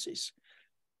competencies?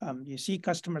 You see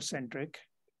customer-centric,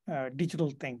 digital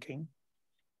thinking,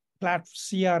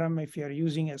 CRM, if you're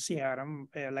using a CRM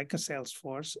like a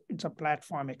Salesforce, it's a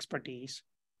platform expertise.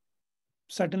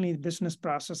 Certainly, business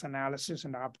process analysis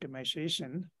and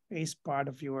optimization is part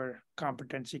of your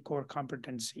competency, core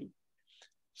competency.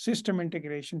 System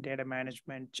integration, data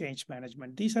management, change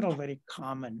management, these are all very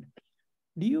common.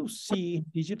 Do you see in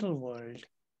digital world,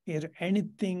 is there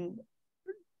anything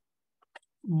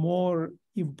more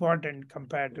important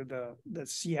compared to the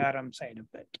CRM side of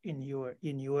it in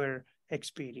your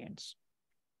experience?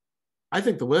 I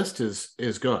think the list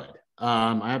is good.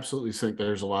 I absolutely think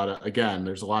there's a lot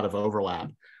of overlap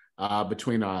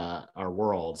between our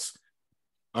worlds.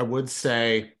 I would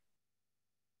say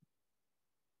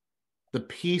the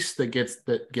piece that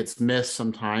gets missed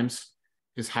sometimes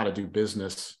is how to do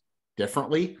business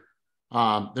differently.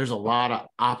 There's a lot of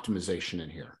optimization in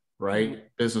here, right?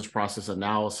 Business process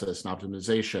analysis and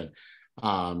optimization.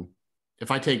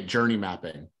 If I take journey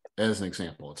mapping as an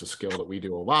example, it's a skill that we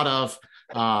do a lot of.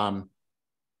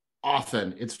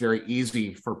 Often it's very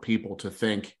easy for people to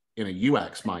think in a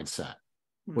UX mindset.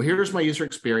 Well, here's my user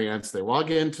experience. They log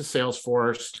into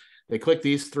Salesforce, they click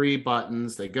these 3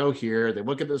 buttons, they go here, they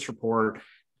look at this report,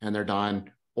 and they're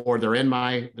done. Or they're in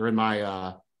my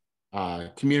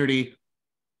community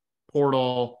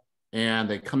portal, and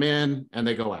they come in and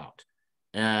they go out.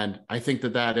 And I think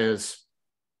that is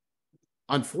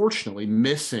unfortunately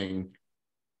missing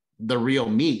the real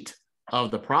meat of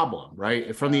the problem,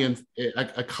 right? From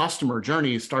a customer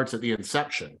journey starts at the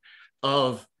inception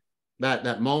of,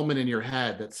 that moment in your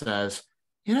head that says,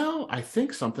 you know, I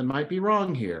think something might be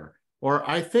wrong here, or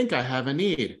I think I have a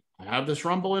need. I have this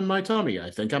rumble in my tummy.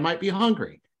 I think I might be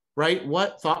hungry, right?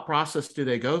 What thought process do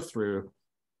they go through?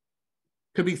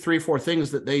 Could be 3, 4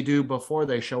 things that they do before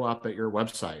they show up at your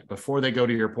website, before they go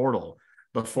to your portal,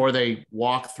 before they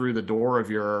walk through the door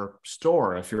of your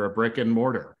store, if you're a brick and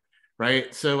mortar,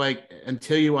 right? So like,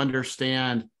 until you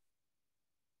understand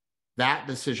that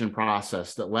decision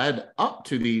process that led up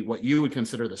to the what you would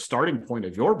consider the starting point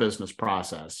of your business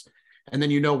process, and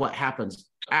then you know what happens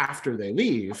after they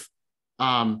leave,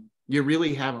 you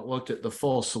really haven't looked at the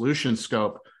full solution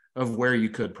scope of where you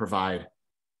could provide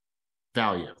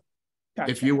value.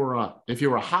 Gotcha. If you were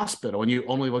a hospital and you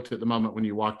only looked at the moment when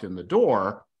you walked in the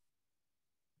door,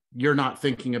 you're not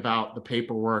thinking about the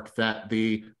paperwork that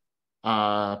the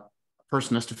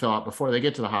person has to fill out before they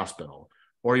get to the hospital.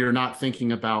 Or you're not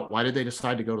thinking about why did they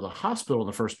decide to go to the hospital in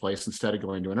the first place instead of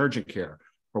going to an urgent care?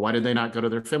 Or why did they not go to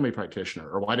their family practitioner?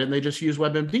 Or why didn't they just use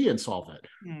WebMD and solve it?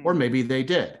 Or maybe they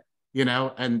did, you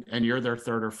know, and you're their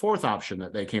third or fourth option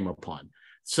that they came upon.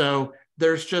 So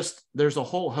there's a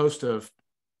whole host of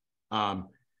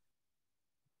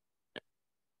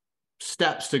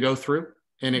steps to go through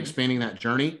in expanding that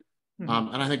journey. And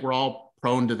I think we're all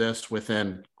prone to this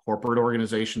within corporate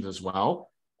organizations as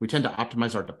well. We tend to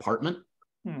optimize our department.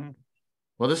 Well,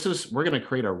 we're going to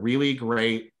create a really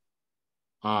great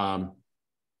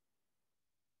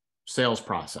sales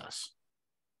process.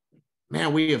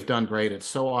 Man, we have done great. It's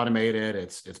so automated.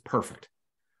 It's perfect.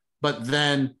 But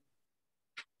then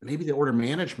maybe the order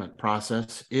management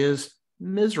process is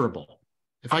miserable.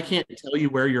 If I can't tell you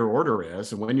where your order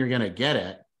is and when you're going to get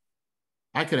it,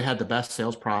 I could have had the best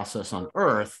sales process on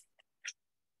earth,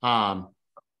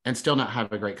 and still not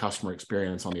have a great customer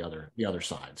experience on the other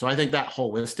side. So I think that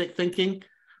holistic thinking,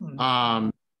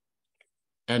 and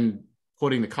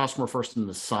putting the customer first in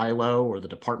the silo or the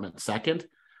department second,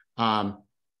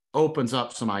 opens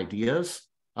up some ideas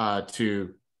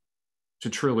to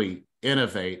truly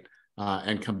innovate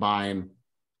and combine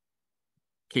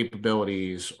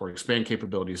capabilities or expand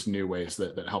capabilities in new ways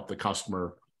that help the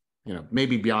customer, you know,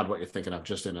 maybe beyond what you're thinking of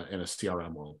just in a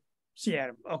CRM world.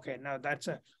 CRM. Okay, now that's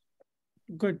a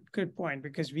good point,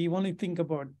 because we only think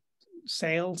about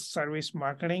sales, service,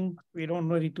 marketing. We don't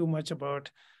worry too much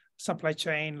about supply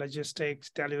chain, logistics,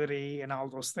 delivery, and all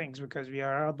those things, because we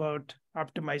are about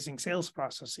optimizing sales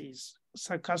processes,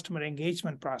 so customer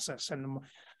engagement process, and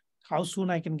how soon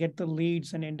I can get the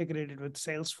leads and integrate it with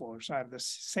Salesforce or the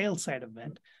sales side of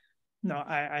it. No,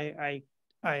 I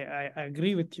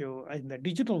agree with you. In the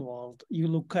digital world, you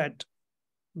look at,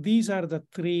 these are the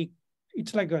 3,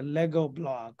 it's like a Lego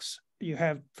blocks. You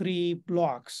have 3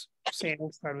 blocks,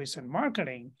 sales, service, and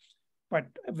marketing. But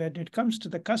when it comes to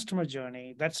the customer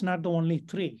journey, that's not the only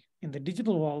 3. In the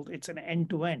digital world, it's an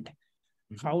end-to-end.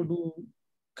 How do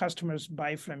customers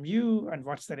buy from you, and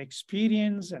what's their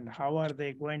experience, and how are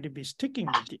they going to be sticking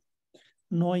with you?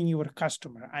 Knowing your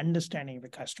customer, understanding the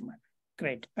customer.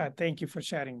 Great. Thank you for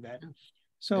sharing that.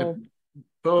 So,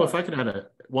 Bo, if I could add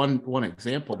one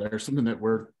example there, something that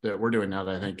we're doing now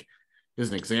that I think is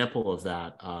an example of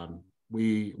that.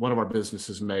 One of our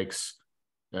businesses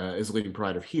is a leading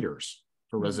provider of heaters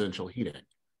for residential heating.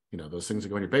 You know, those things that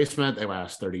go in your basement, they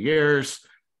last 30 years.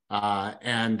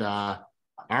 And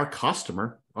our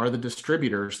customer are the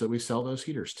distributors that we sell those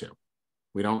heaters to.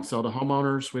 We don't sell to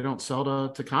homeowners. We don't sell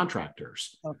to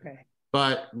contractors. Okay.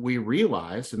 But we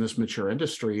realized in this mature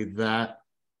industry that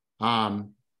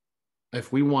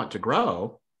if we want to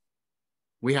grow,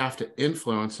 we have to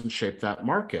influence and shape that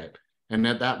market. And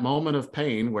at that moment of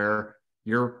pain where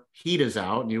your heat is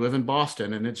out and you live in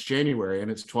Boston and it's January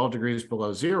and it's 12 degrees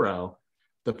below zero,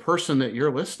 the person that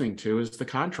you're listening to is the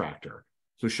contractor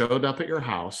who showed up at your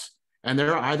house, and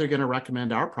they're either going to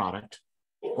recommend our product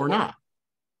or not.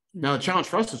 Now, the challenge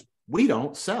for us is we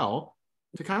don't sell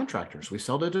to contractors. We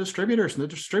sell to distributors, and the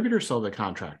distributors sell to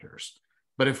contractors.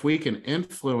 But if we can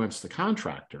influence the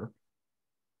contractor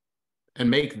and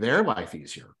make their life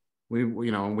easier, we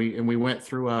went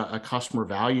through a customer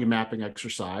value mapping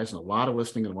exercise and a lot of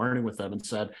listening and learning with them, and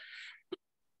said,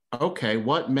 okay,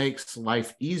 what makes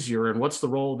life easier, and what's the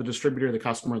role of the distributor, the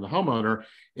customer, and the homeowner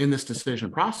in this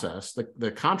decision process?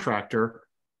 The contractor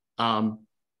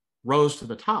rose to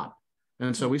the top.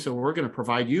 And so we said, well, we're going to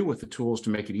provide you with the tools to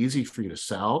make it easy for you to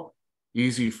sell,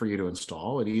 easy for you to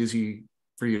install, and easy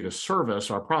for you to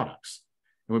service our products.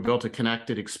 And we built a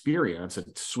connected experience, a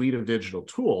suite of digital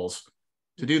tools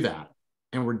to do that.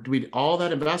 And we all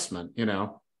that investment, a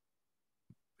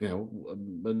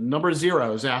number of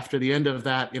zeros after the end of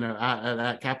that,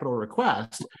 that capital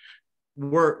request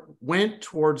went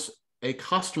towards a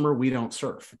customer we don't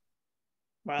serve.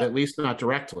 Wow. at least not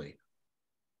directly.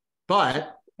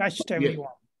 But touched everyone.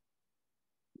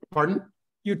 Pardon?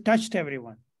 You touched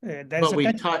everyone.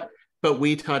 But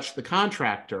we touched the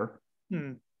contractor,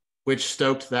 which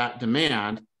stoked that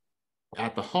demand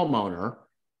at the homeowner,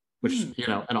 which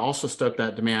and also stoked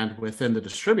that demand within the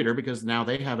distributor, because now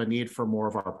they have a need for more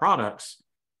of our products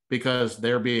because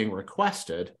they're being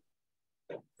requested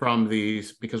from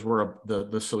these, because we're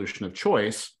the solution of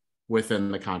choice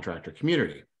within the contractor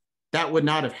community. That would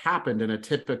not have happened in a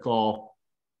typical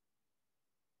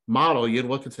model. You'd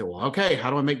look and say, well, okay, how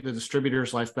do I make the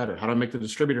distributor's life better? How do I make the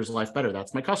distributor's life better?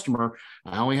 That's my customer.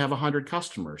 I only have 100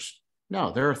 customers.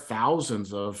 No, there are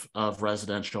thousands of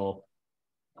residential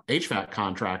HVAC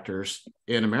contractors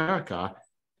in America,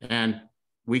 and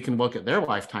we can look at their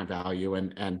lifetime value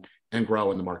and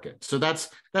grow in the market. So that's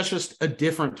just a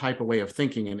different type of way of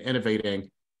thinking and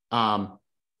innovating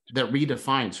that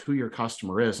redefines who your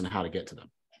customer is and how to get to them.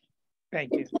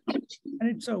 Thank you. And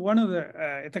it's one of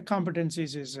the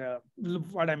competencies is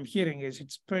what I'm hearing is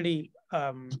it's pretty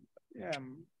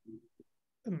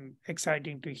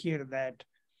exciting to hear that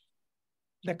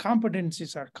the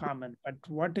competencies are common, but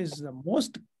what is the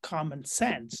most common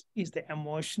sense is the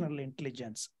emotional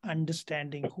intelligence,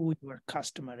 understanding who your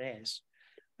customer is.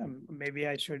 Maybe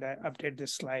I should update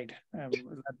this slide.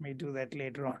 Let me do that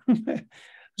later on.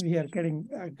 We are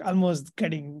almost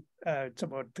getting, it's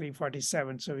about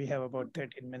 3:47, so we have about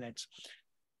 13 minutes.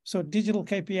 So digital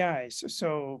KPIs.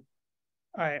 So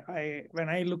when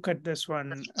I look at this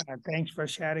one, thanks for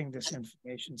sharing this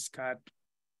information, Scott.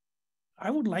 I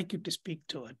would like you to speak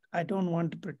to it. I don't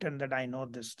want to pretend that I know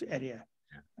this area.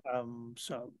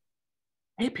 So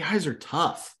APIs are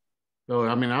tough. So,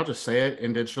 I mean, I'll just say it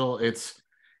in digital. It's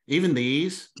even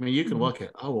these. I mean, you can look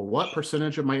at, what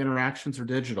percentage of my interactions are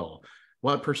digital?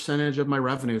 What percentage of my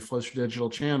revenue flows through digital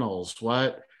channels?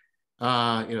 What,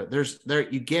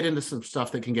 you get into some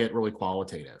stuff that can get really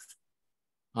qualitative.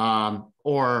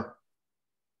 Or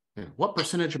what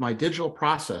percentage of my digital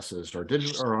processes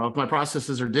or of my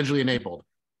processes are digitally enabled?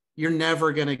 You're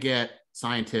never going to get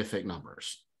scientific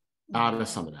numbers out of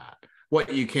some of that.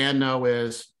 What you can know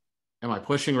is, am I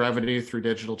pushing revenue through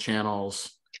digital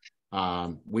channels?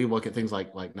 We look at things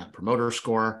like Net Promoter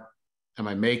Score. Am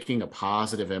I making a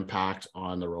positive impact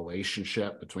on the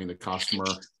relationship between the customer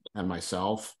and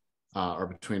myself, or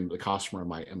between the customer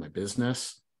and my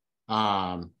business?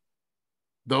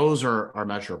 Those are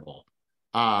measurable.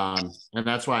 And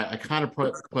that's why I kind of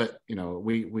put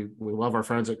we love our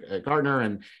friends at Gartner,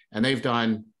 and they've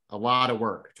done a lot of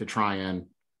work to try and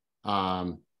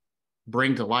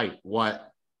bring to light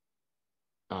what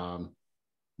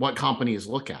companies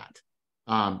look at.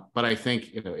 But I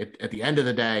think at the end of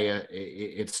the day,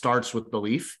 it starts with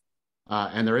belief,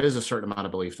 and there is a certain amount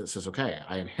of belief that says, okay,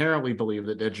 I inherently believe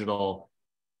that digital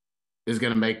is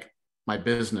going to make my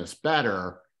business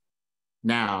better.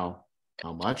 Now,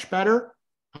 how much better?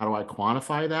 How do I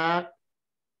quantify that?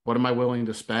 What am I willing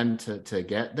to spend to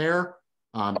get there?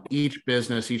 Each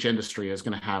business, each industry is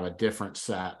going to have a different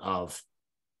set of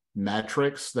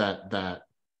metrics that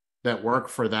work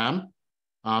for them,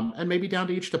 and maybe down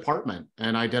to each department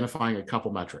and identifying a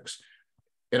couple metrics.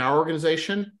 In our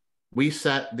organization, we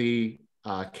set the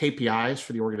KPIs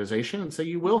for the organization and say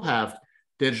you will have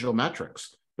digital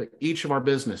metrics, but each of our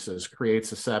businesses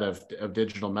creates a set of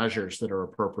digital measures that are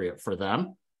appropriate for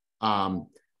them.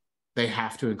 They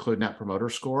have to include Net Promoter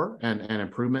Score and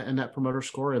improvement in Net Promoter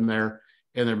Score in their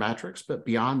metrics. But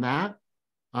beyond that,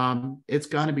 it's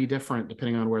going to be different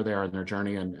depending on where they are in their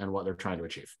journey and what they're trying to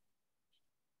achieve.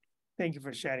 Thank you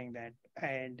for sharing that.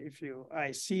 And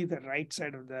I see the right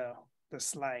side of the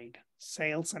slide,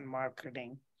 sales and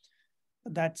marketing.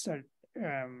 That's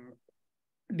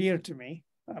dear to me.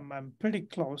 I'm pretty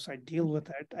close. I deal with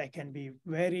it. I can be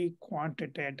very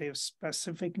quantitative,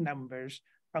 specific numbers.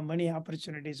 How many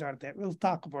opportunities are there? We'll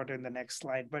talk about it in the next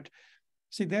slide. But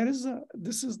see, this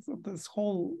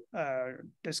whole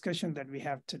discussion that we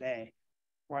have today.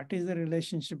 What is the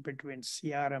relationship between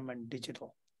CRM and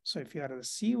digital? So if you are a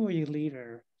COE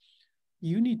leader,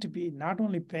 you need to be not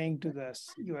only paying to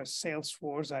your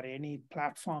Salesforce or any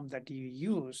platform that you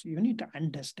use, you need to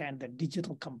understand the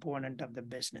digital component of the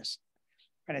business.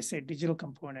 When I say digital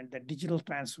component, the digital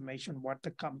transformation, what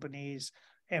the company is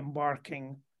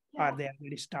embarking, or they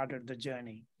already started the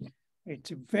journey.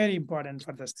 It's very important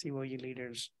for the COE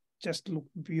leaders. Just look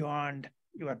beyond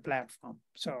your platform.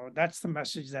 So that's the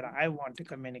message that I want to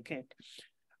communicate.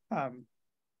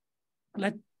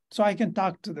 So I can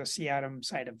talk to the CRM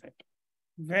side of it.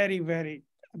 Very, very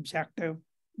objective.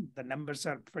 The numbers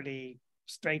are pretty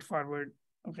straightforward.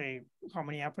 Okay, how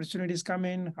many opportunities come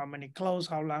in? How many close?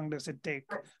 How long does it take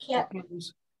to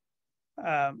close?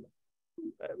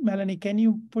 Melanie, can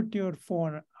you put your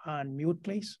phone on mute,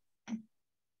 please?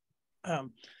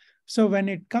 So when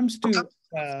it comes to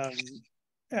the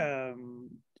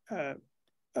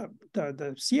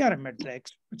CRM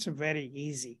metrics, it's very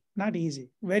easy, not easy,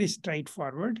 very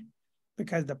straightforward,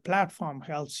 because the platform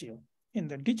helps you. In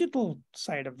the digital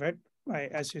side of it,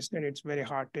 as you said, it's very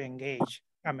hard to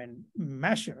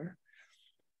measure.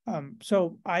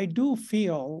 So I do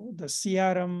feel the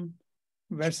CRM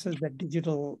versus the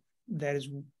digital, there is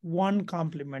one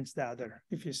complements the other.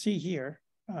 If you see here,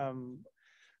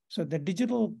 so the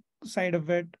digital side of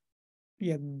it,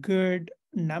 you have good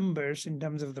numbers in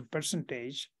terms of the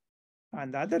percentage.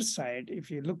 On the other side,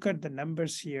 if you look at the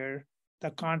numbers here,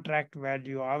 the contract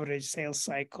value, average sales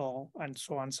cycle, and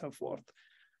so on and so forth.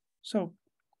 So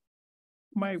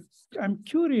I'm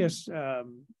curious,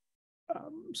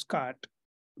 Scott,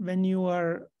 when you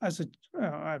are as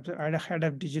a head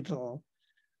of digital,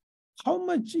 how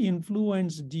much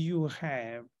influence do you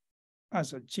have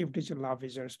as a chief digital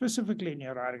officer, specifically in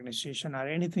your organization, or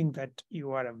anything that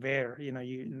you are aware? You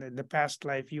in the past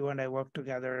life, you and I worked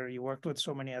together. You worked with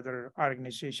so many other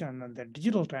organizations on the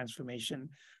digital transformation.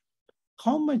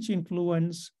 How much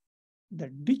influence the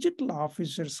digital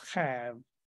officers have,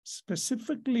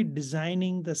 specifically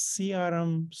designing the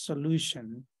CRM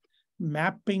solution,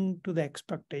 mapping to the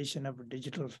expectation of a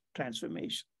digital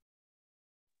transformation?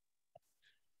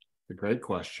 A great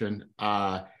question.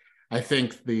 I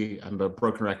think I'm a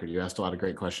broken record. You asked a lot of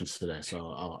great questions today, so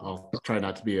I'll try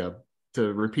not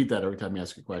to repeat that every time you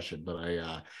ask a question. But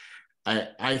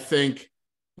I think,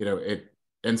 it,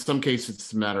 in some cases,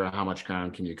 it's a matter of how much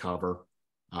ground can you cover.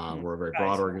 We're a very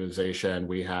broad organization.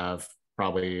 We have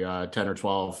probably 10 or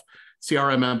 12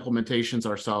 CRM implementations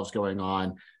ourselves going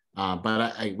on.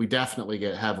 But we definitely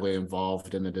get heavily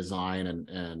involved in the design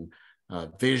and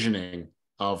visioning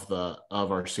of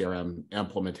our CRM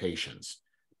implementations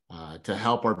to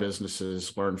help our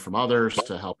businesses learn from others,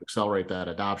 to help accelerate that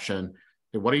adoption.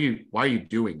 Why are you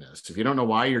doing this? If you don't know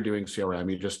why you're doing CRM, I'm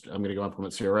going to go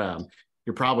implement CRM,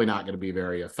 you're probably not going to be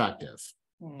very effective.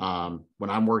 When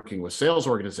I'm working with sales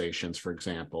organizations, for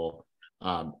example,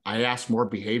 I ask more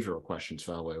behavioral questions,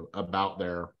 fellow, about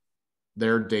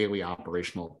their daily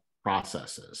operational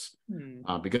processes.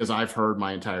 Because I've heard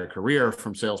my entire career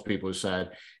from salespeople who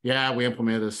said, yeah, we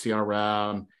implemented this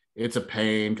CRM. It's a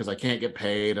pain because I can't get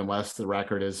paid unless the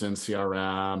record is in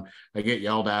CRM. I get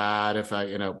yelled at if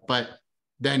but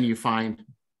then you find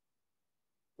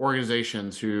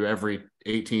organizations who every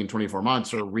 18, 24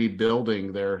 months are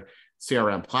rebuilding their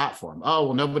CRM platform. Oh,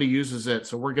 well, nobody uses it,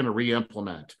 so we're going to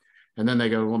re-implement. And then they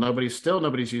go, well, nobody's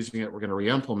using it. We're going to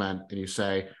re-implement. And you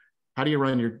say, how do you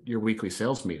run your weekly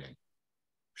sales meeting?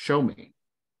 Show me.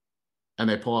 And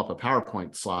they pull up a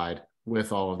PowerPoint slide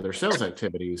with all of their sales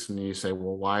activities. And you say,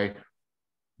 well,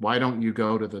 why don't you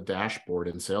go to the dashboard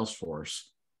in Salesforce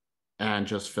and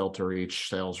just filter each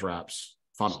sales rep's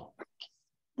funnel?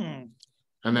 And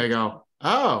they go,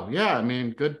 oh, yeah,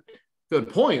 good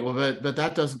point. Well, but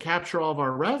that doesn't capture all of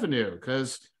our revenue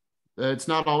because it's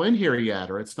not all in here yet,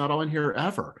 or it's not all in here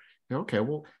ever. Okay,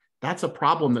 well, that's a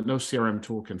problem that no CRM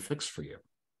tool can fix for you.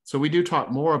 So we do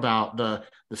talk more about the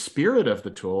spirit of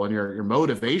the tool and your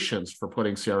motivations for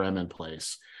putting CRM in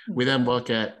place. We then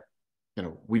look at,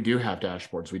 we do have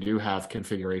dashboards, we do have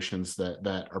configurations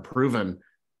that are proven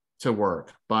to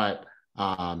work, but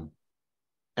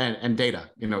and data.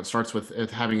 It starts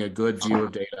with having a good view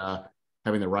of data,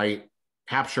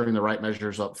 capturing the right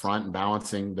measures up front, and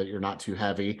balancing that you're not too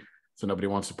heavy, so nobody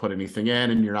wants to put anything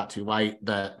in, and you're not too light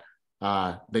that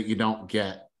you don't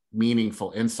get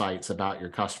meaningful insights about your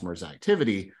customer's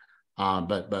activity,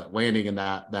 but landing in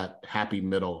that happy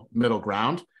middle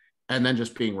ground, and then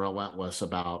just being relentless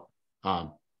about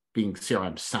being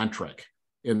CRM centric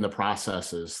in the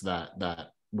processes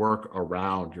that work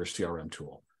around your CRM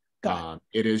tool.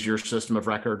 It is your system of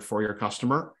record for your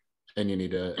customer, and you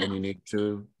need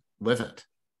to live it.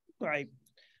 Right,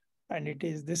 and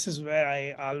this is where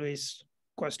I always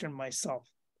question myself.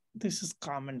 This is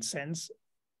common sense,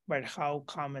 but how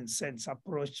common sense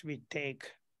approach we take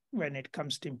when it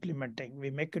comes to implementing. We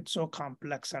make it so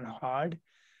complex and hard.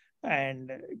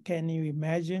 And can you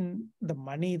imagine the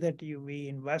money that we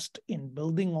invest in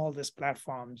building all these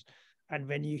platforms? And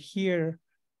when you hear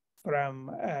from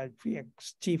a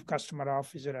chief customer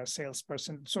officer or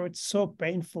salesperson, so it's so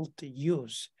painful to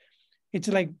use. It's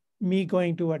like me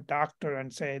going to a doctor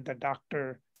and say, the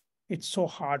doctor, it's so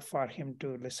hard for him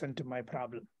to listen to my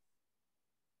problem.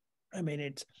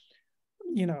 It's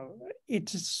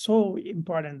so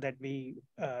important that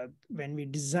when we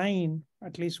design,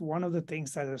 at least one of the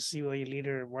things as a COE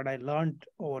leader, what I learned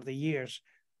over the years,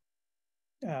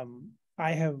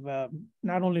 I have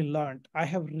not only learned, I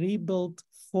have rebuilt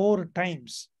 4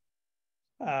 times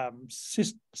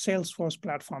Salesforce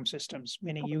platform systems,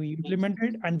 meaning you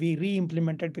implemented and we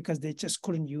re-implemented because they just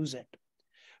couldn't use it.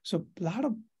 So a lot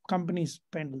of companies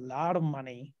spend a lot of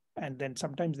money and then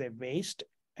sometimes they waste.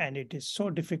 And it is so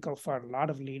difficult for a lot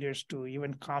of leaders to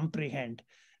even comprehend,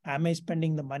 am I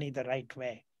spending the money the right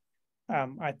way?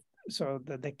 So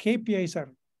the KPIs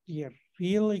are a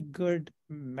really good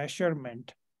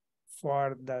measurement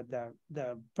for the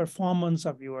performance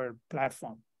of your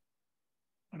platform,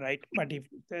 right? But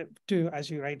as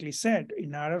you rightly said,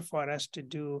 in order for us to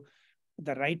do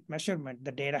the right measurement,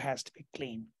 the data has to be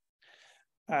clean.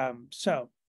 So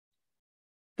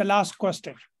the last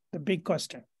question, the big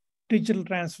question, digital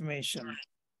transformation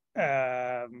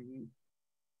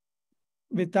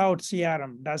without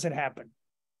CRM, does it happen?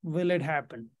 Will it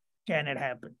happen? Can it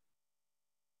happen?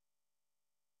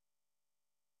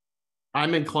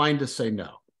 I'm inclined to say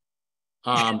no.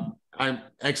 I'm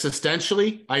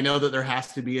existentially, I know that there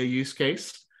has to be a use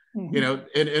case. Mm-hmm. You know,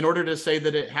 in order to say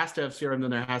that it has to have CRM,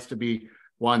 then there has to be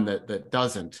one that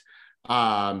doesn't.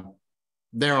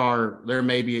 There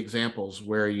may be examples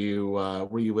where you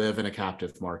live in a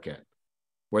captive market,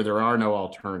 where there are no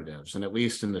alternatives, and at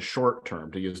least in the short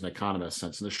term, to use an economist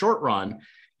sense, in the short run,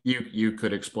 you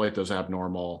could exploit those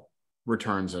abnormal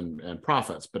returns and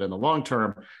profits. But in the long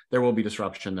term, there will be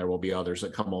disruption. There will be others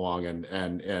that come along,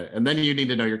 and then you need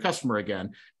to know your customer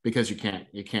again, because you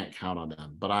can't count on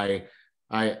them. But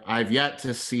I've yet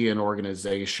to see an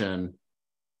organization,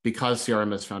 because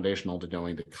CRM is foundational to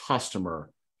knowing the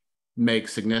customer, make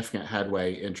significant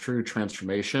headway in true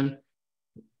transformation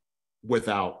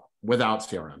without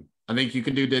CRM. I think you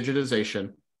can do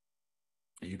digitization,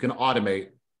 you can automate,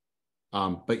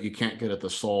 but you can't get at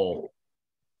the soul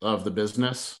of the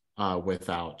business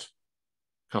without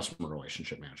customer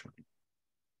relationship management.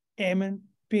 Amen.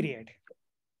 Period.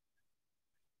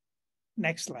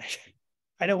 Next slide.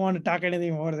 I don't want to talk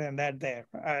anything more than that there.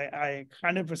 I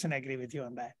 100% agree with you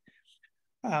on that.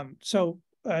 So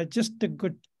just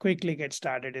to quickly get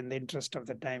started, in the interest of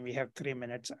the time, we have 3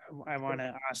 minutes. I want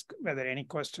to ask whether any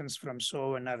questions from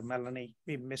Sovan or Melanie.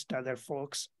 We missed other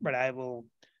folks, but I will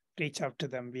reach out to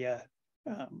them via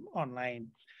online.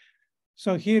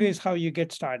 So here is how you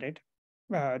get started.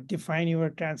 Define your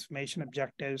transformation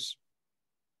objectives.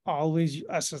 Always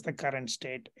assess the current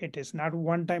state. It is not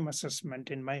one-time assessment.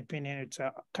 In my opinion, it's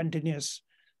a continuous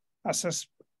assess,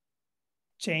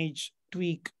 change,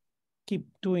 tweak, keep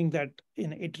doing that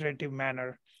in an iterative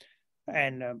manner.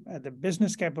 And the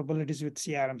business capabilities with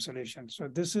CRM solutions. So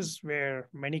this is where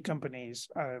many companies,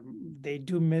 they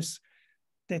do miss.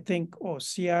 They think, oh,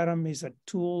 CRM is a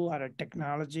tool or a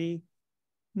technology.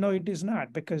 No, it is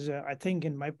not, because I think,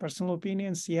 in my personal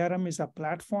opinion, CRM is a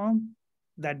platform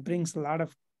that brings a lot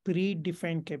of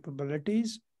predefined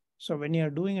capabilities. So when you're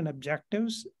doing an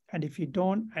objectives, and if you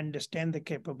don't understand the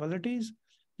capabilities,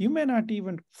 you may not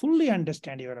even fully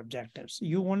understand your objectives.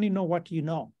 You only know what you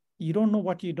know. You don't know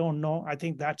what you don't know. I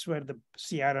think that's where the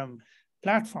CRM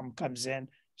platform comes in.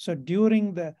 So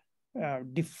during the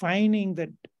defining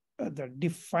the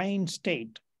defined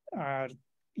state,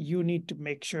 you need to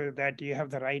make sure that you have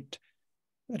the right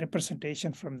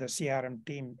representation from the CRM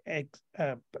team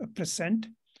present.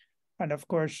 And of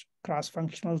course,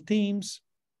 cross-functional teams.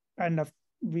 And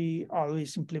we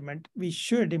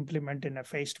should implement in a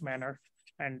phased manner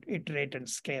and iterate and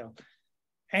scale.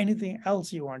 Anything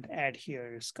else you want to add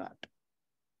here, Scott?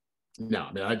 No,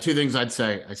 I mean, 2 things I'd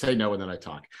say. I say no and then I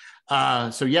talk.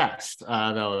 So yes,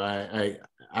 no,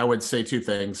 I would say 2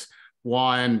 things.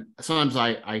 One, sometimes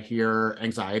I hear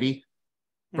anxiety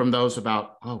from those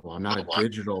about, oh, well, I'm not a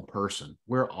digital person.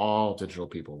 We're all digital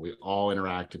people. We all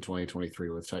interact in 2023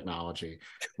 with technology.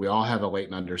 We all have a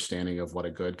latent understanding of what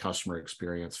a good customer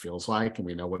experience feels like, and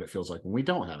we know what it feels like when we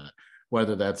don't have it,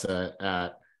 whether that's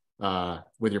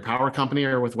with your power company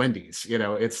or with Wendy's. You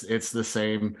know, it's the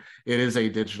same. It is a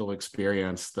digital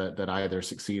experience that either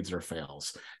succeeds or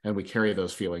fails, and we carry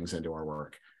those feelings into our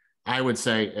work. I would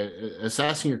say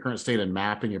assessing your current state and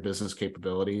mapping your business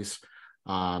capabilities.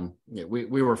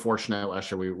 We were fortunate last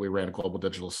year. We ran a global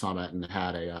digital summit and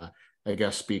had a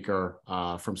guest speaker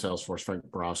from Salesforce, Frank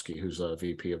Borowski, who's a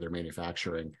VP of their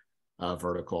manufacturing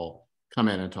vertical, come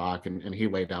in and talk. And he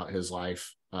laid out his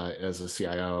life as a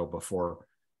CIO before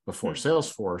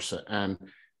Salesforce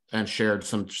and shared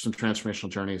some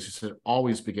transformational journeys. He said it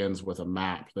always begins with a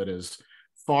map that is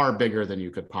far bigger than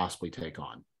you could possibly take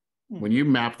on. When you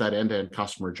map that end-to-end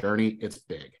customer journey, it's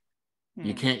big.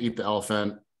 You can't eat the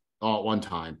elephant all at one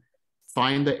time.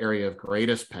 Find the area of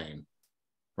greatest pain,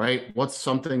 right? What's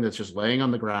something that's just laying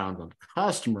on the ground when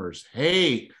customers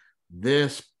hate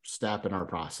this step in our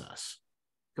process.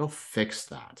 Go fix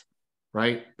that,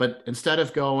 right? But instead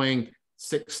of going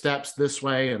 6 steps this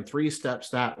way and 3 steps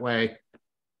that way,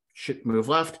 should move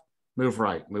left, move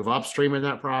right, move upstream in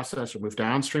that process or move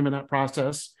downstream in that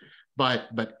process, but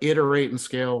iterate and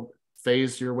scale,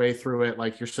 phase your way through it,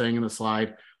 like you're saying in the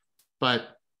slide. But,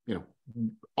 you know,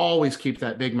 always keep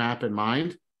that big map in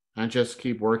mind and just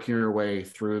keep working your way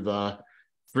through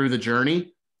the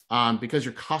journey, because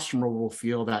your customer will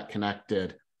feel that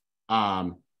connected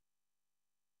empowerment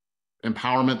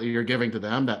that you're giving to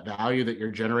them, that value that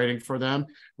you're generating for them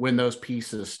when those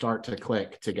pieces start to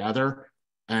click together.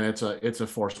 And it's a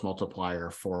force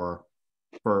multiplier for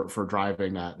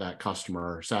driving that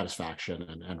customer satisfaction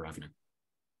and revenue.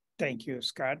 Thank you,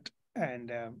 Scott.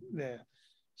 And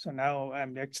so now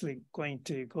I'm actually going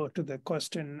to go to the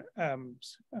question.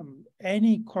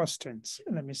 Any questions?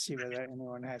 Let me see whether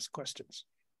anyone has questions.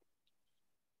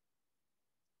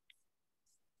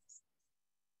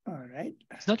 All right.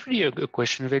 It's not really a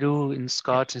question, Velu, in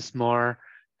Scott. It's more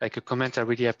like a comment. I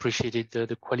really appreciated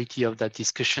the quality of that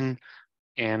discussion.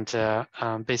 And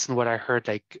based on what I heard,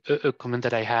 like a comment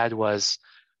that I had was,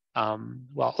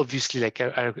 well, obviously, like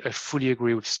I fully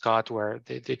agree with Scott, where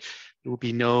there will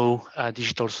be no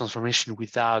digital transformation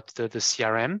without the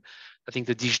CRM. I think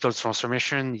the digital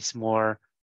transformation is more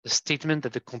the statement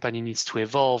that the company needs to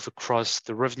evolve across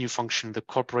the revenue function, the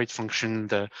corporate function,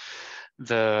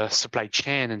 the supply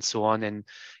chain, and so on. And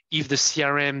if the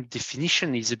CRM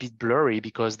definition is a bit blurry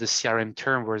because the CRM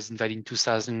term was invented in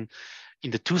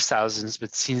the 2000s,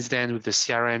 but since then with the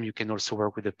CRM, you can also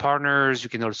work with the partners. You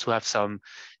can also have some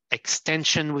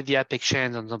extension with the Apex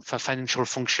chain and some financial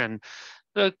function.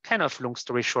 Kind of long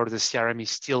story short, the CRM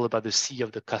is still about the C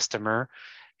of the customer.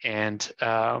 And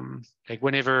like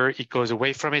whenever it goes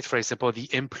away from it, for example, the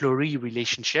employee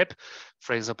relationship,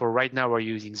 for example, right now we're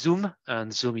using Zoom,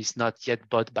 and Zoom is not yet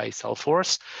bought by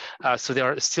Salesforce. So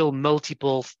there are still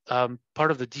multiple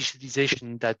part of the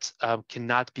digitalization that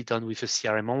cannot be done with a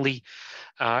CRM only.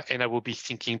 And I will be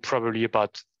thinking probably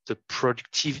about the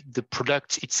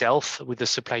product itself with the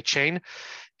supply chain.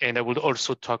 And I would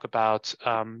also talk about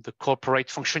the corporate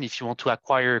function. If you want to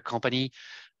acquire a company,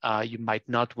 you might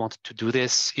not want to do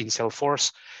this in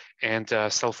Salesforce. And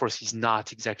Salesforce is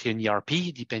not exactly an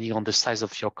ERP, depending on the size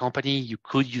of your company. You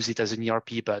could use it as an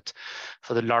ERP, but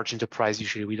for the large enterprise,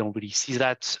 usually we don't really see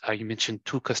that. You mentioned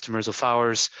 2 customers of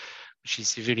ours, which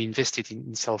is really invested in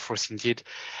Salesforce indeed.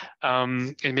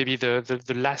 And maybe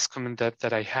the last comment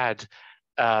that I had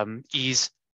is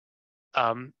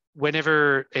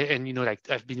whenever, and you know, like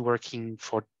I've been working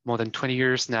for more than 20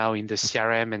 years now in the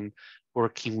CRM and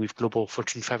working with global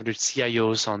Fortune 500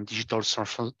 CIOs on digital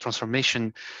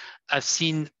transformation, I've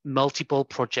seen multiple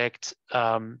projects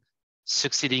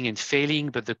succeeding and failing,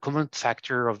 but the common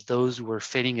factor of those who were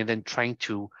failing and then trying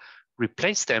to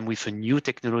replace them with a new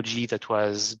technology that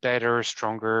was better,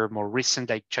 stronger, more recent,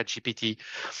 like ChatGPT.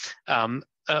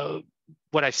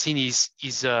 What I've seen is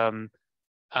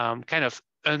kind of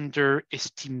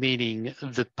underestimating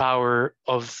the power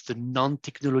of the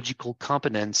non-technological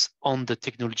components on the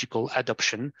technological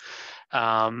adoption,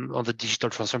 on the digital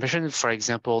transformation. For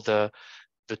example, the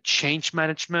change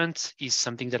management is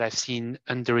something that I've seen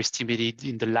underestimated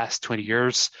in the last 20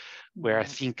 years, where I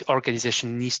think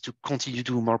organization needs to continue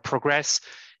to do more progress.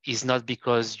 Is not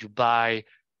because you buy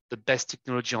the best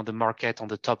technology on the market on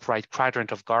the top right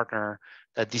quadrant of Gartner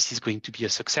that this is going to be a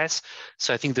success.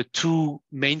 So I think the 2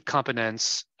 main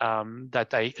components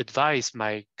that I advise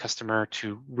my customer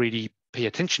to really pay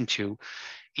attention to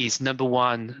is number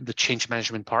 1, the change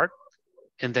management part,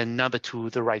 and then number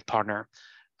 2, the right partner.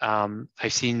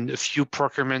 I've seen a few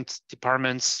procurement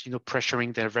departments, you know,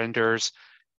 pressuring their vendors,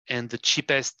 and the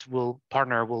cheapest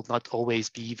partner will not always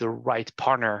be the right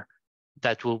partner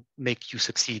that will make you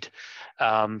succeed.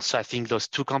 So I think those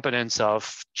 2 components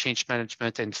of change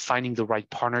management and finding the right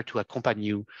partner to accompany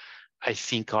you, I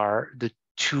think are the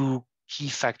 2 key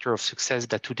factors of success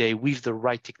that today with the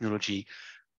right technology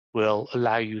will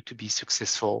allow you to be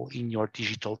successful in your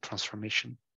digital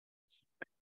transformation.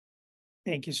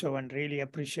 Thank you, Sohan. Really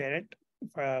appreciate it.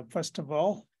 First of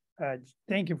all,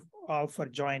 thank you all for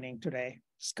joining today.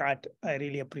 Scott, I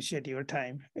really appreciate your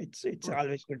time. It's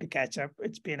always good to catch up.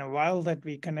 It's been a while that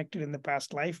we connected in the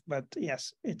past life, but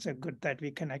yes, it's a good that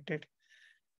we connected.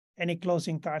 Any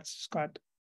closing thoughts, Scott?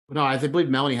 No, I believe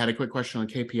Melanie had a quick question on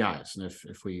KPIs, and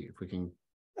if we can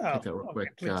take that real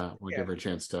quick, we'll give her a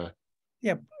chance to.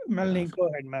 Yep, Melanie, go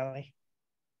ahead, Melanie.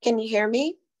 Can you hear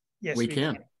me? Yes, we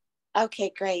can.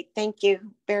 Okay, great. Thank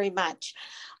you very much.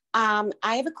 I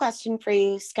have a question for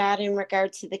you, Scott, in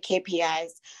regard to the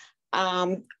KPIs.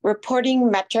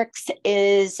 Reporting metrics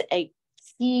is a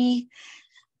key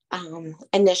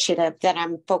initiative that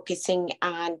I'm focusing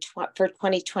on for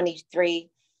 2023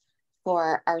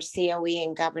 for our COE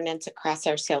and governance across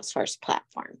our Salesforce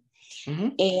platform.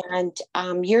 And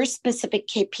your specific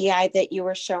KPI that you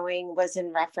were showing was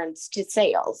in reference to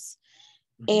sales.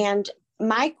 And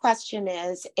my question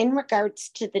is, in regards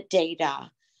to the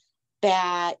data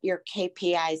that your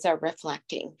KPIs are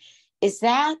reflecting, is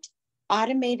that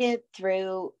automated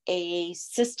through a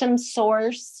system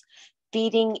source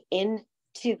feeding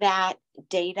into that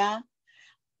data,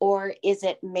 or is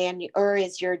it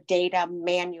is your data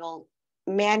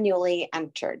manually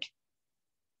entered?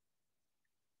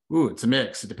 Ooh, it's a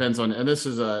mix. It depends on, and this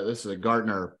is a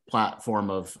Gartner platform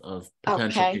of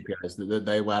potential KPIs that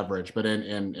they leverage. But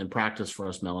in practice for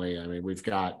us, Melanie, I mean,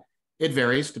 it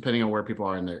varies depending on where people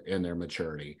are in their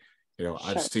maturity. You know, sure.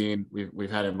 I've seen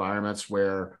we've had environments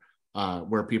where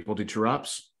people do true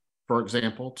ups, for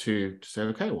example, to say,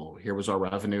 okay, well, here was our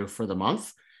revenue for the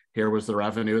month. Here was the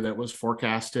revenue that was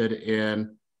forecasted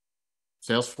in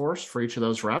Salesforce for each of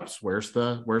those reps. Where's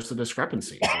the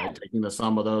discrepancy? Right? Taking the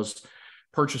sum of those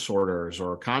purchase orders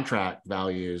or contract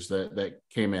values that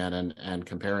came in and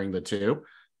comparing the two.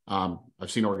 I've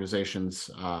seen organizations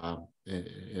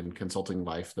in consulting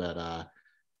life that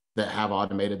have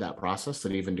automated that process,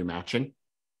 that even do matching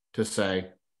to say,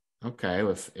 okay,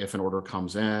 if an order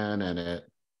comes in and it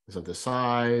is of this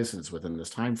size and it's within this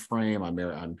time frame,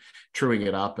 I'm truing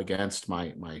it up against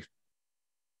my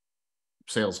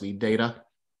sales lead data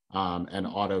and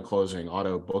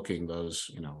auto booking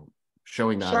those,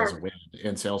 showing that as a win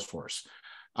in Salesforce.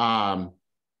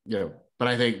 But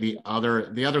I think the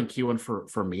other key one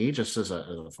for me, just as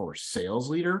a former sales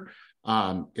leader,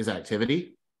 is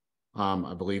activity.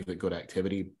 I believe that good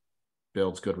activity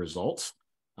builds good results.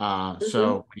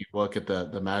 So when you look at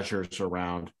the measures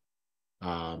around,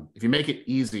 if you make it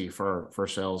easy for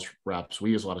sales reps,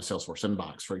 we use a lot of Salesforce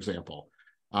Inbox, for example,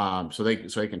 so they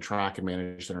can track and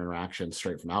manage their interactions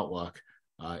straight from Outlook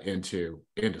into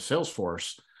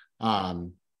Salesforce.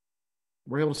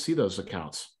 We're able to see those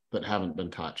accounts that haven't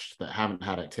been touched, that haven't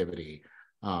had activity.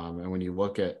 And when you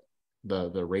look at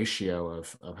the ratio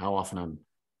of how often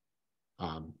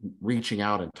I'm reaching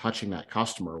out and touching that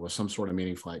customer with some sort of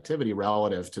meaningful activity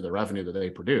relative to the revenue that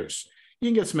they produce, you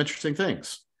can get some interesting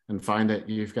things and find that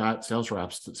you've got sales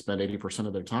reps that spend 80%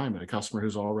 of their time at a customer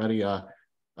who's already a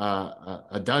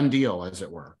done deal, as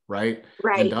it were, right?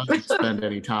 And doesn't spend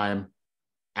any time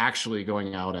actually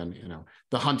going out and,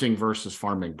 the hunting versus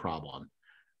farming problem,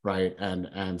 right?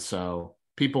 And so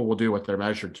people will do what they're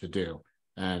measured to do,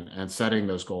 and setting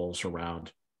those goals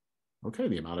around, okay,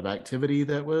 the amount of activity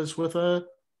that was with a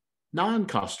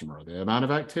non-customer, the amount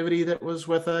of activity that was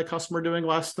with a customer doing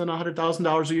less than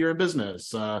 $100,000 a year in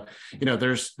business.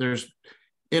 There's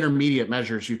intermediate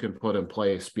measures you can put in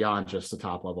place beyond just the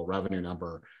top level revenue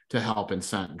number to help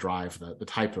incent and drive the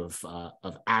type of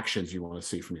actions you want to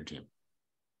see from your team.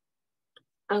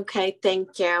 Okay,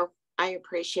 thank you. I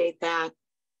appreciate that.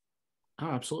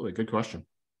 Oh, absolutely. Good question.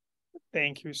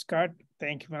 Thank you, Scott.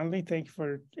 Thank you, Melanie. Thank you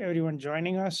for everyone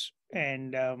joining us.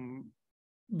 And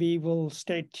we will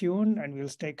stay tuned and we'll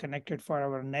stay connected for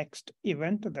our next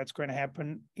event that's going to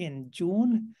happen in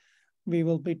June. We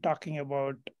will be talking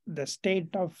about the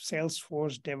state of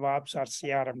Salesforce DevOps or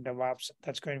CRM DevOps.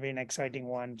 That's going to be an exciting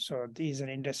one. So he's an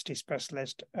industry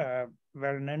specialist,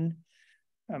 Vernon.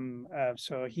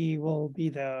 So he will be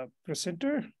the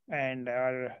presenter and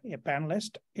a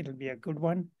panelist. It'll be a good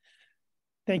one.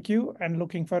 Thank you, and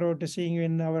looking forward to seeing you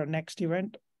in our next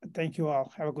event. Thank you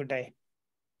all. Have a good day.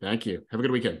 Thank you. Have a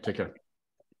good weekend. Take care.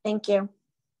 Thank you.